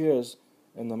this appears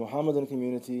in the Muhammadan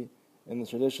community in the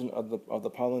tradition of the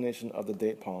pollination of the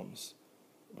date palms,"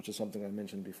 which is something I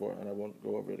mentioned before, and I won't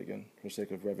go over it again for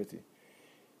sake of brevity.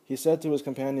 He said to his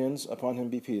companions, upon him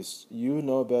be peace, "You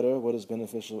know better what is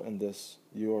beneficial in this,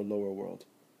 your lower world."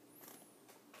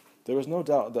 There is no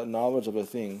doubt that knowledge of a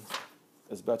thing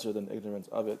is better than ignorance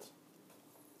of it.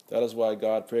 That is why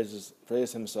God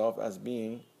praised himself as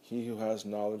being he who has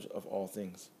knowledge of all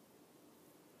things.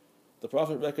 The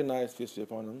Prophet recognized, peace be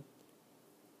upon him,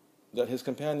 that his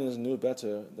companions knew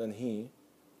better than he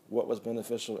what was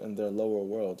beneficial in their lower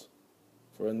world,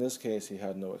 for in this case he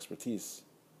had no expertise.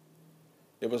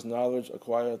 It was knowledge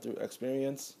acquired through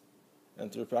experience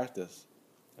and through practice,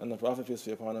 and the Prophet, peace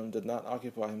be upon him, did not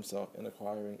occupy himself in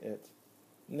acquiring it.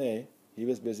 Nay, he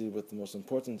was busy with the most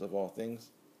important of all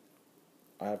things.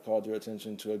 I have called your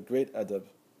attention to a great adab,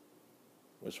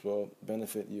 which will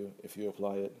benefit you if you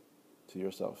apply it to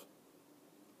yourself.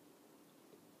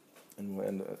 And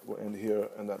we'll end here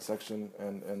in that section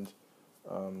and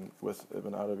with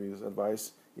Ibn Arabi's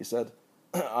advice. He said,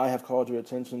 "I have called your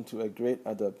attention to a great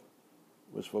adab,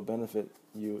 which will benefit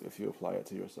you if you apply it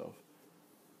to yourself."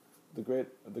 The great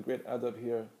adab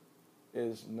here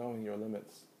is knowing your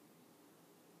limits.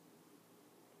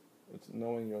 It's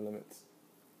knowing your limits.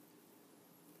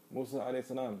 Musa alayhi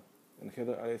salam and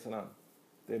Khidr alayhi salam,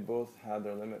 they both had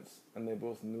their limits, and they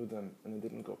both knew them, and they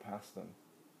didn't go past them.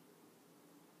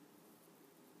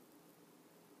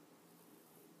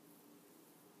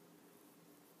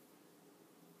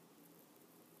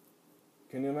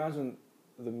 Can you imagine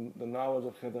the knowledge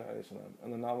of Khidr alayhi salam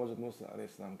and the knowledge of Musa alayhi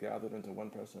salam gathered into one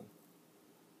person?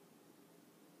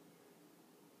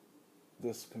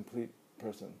 This complete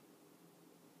person.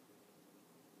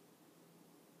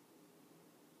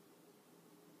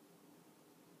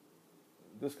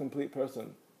 This complete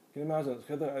person. Can you imagine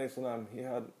Khidr alayhi salam?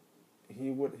 He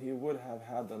would have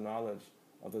had the knowledge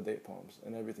of the date palms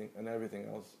and everything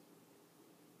else.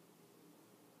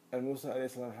 And Musa alayhi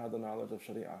salam had the knowledge of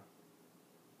Sharia.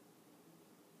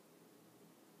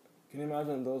 Can you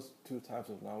imagine those two types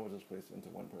of knowledges placed into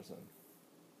one person?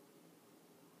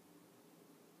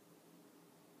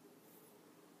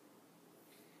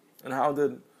 And how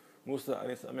did Khidr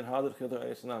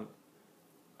alayhi salam,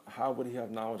 how would he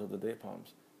have knowledge of the date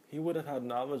palms? He would have had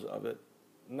knowledge of it,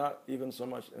 not even so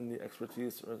much in the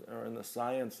expertise or in the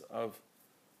science of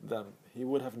them. He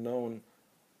would have known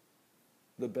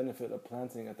the benefit of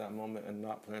planting at that moment and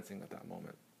not planting at that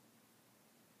moment.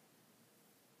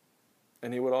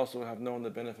 And he would also have known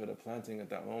the benefit of planting at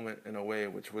that moment in a way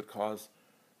which would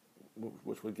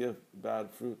give bad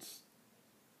fruits.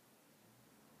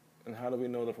 And how do we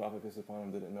know the Prophet, peace upon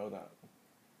him, didn't know that?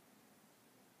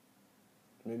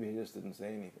 Maybe he just didn't say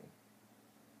anything.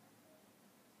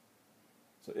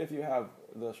 So if you have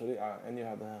the Sharia and you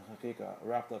have the Haqiqah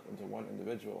wrapped up into one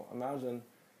individual, imagine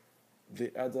the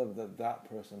adab that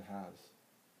person has.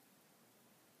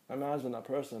 Imagine a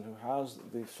person who has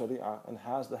the Sharia and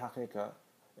has the Haqiqah,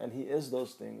 and he is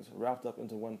those things wrapped up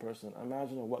into one person.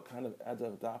 Imagine what kind of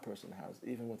adab that person has,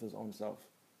 even with his own self.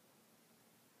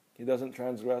 He doesn't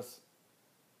transgress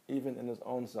even in his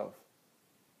own self.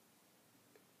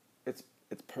 It's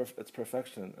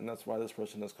perfection, and that's why this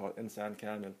person is called Insan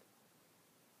Kamil.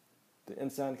 The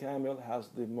Insan Kamil has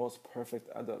the most perfect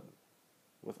adab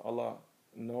with Allah,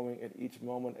 knowing at each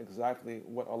moment exactly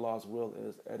what Allah's will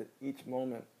is. At each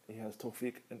moment, he has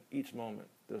tawfiq in each moment.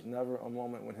 There's never a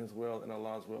moment when his will and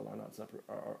Allah's will are not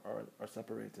are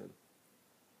separated.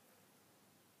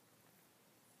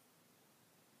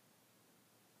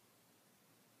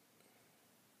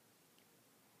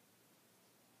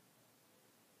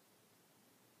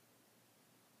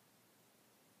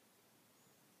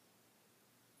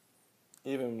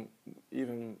 Even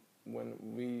when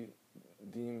we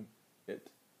deem it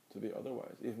to be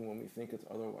otherwise, even when we think it's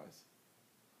otherwise.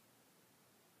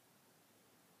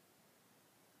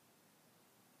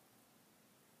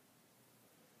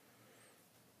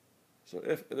 So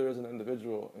if there is an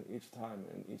individual in each time,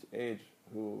 in each age,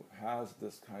 who has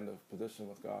this kind of position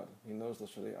with God, he knows the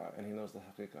Sharia and he knows the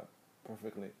Haqiqah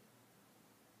perfectly,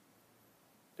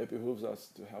 it behooves us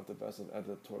to have the best of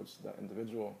adab towards that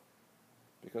individual,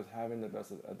 because having the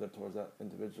best of adab towards that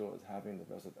individual is having the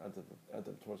best of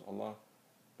adab towards Allah,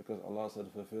 because Allah said,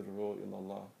 فَفِرُّوا إِلَى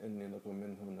اللَّهِ إِنِّي لَكُمْ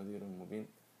مِنْهُ نَذِيرٌ مُبِينٌ.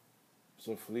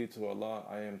 So flee to Allah,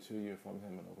 I am to you from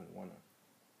Him an open warner.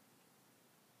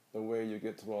 The way you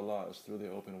get to Allah is through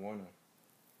the open warner.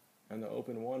 And the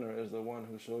open warner is the one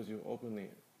who shows you openly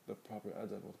the proper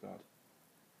adab with God.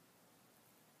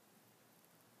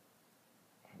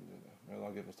 Alhamdulillah. May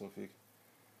Allah give us tawfiq.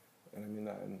 And I mean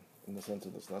that in the sense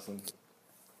of this lesson,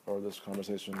 or this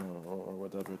conversation, or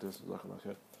whatever it is. Jazakallah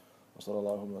khair. وصلى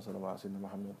الله وسلم على سيدنا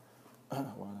محمد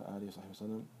وعلى آله وصحبه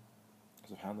وسلم.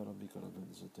 سبحان ربك رب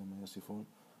العزة عما يصفون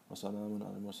وسلام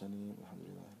على المرسلين والحمد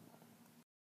لله.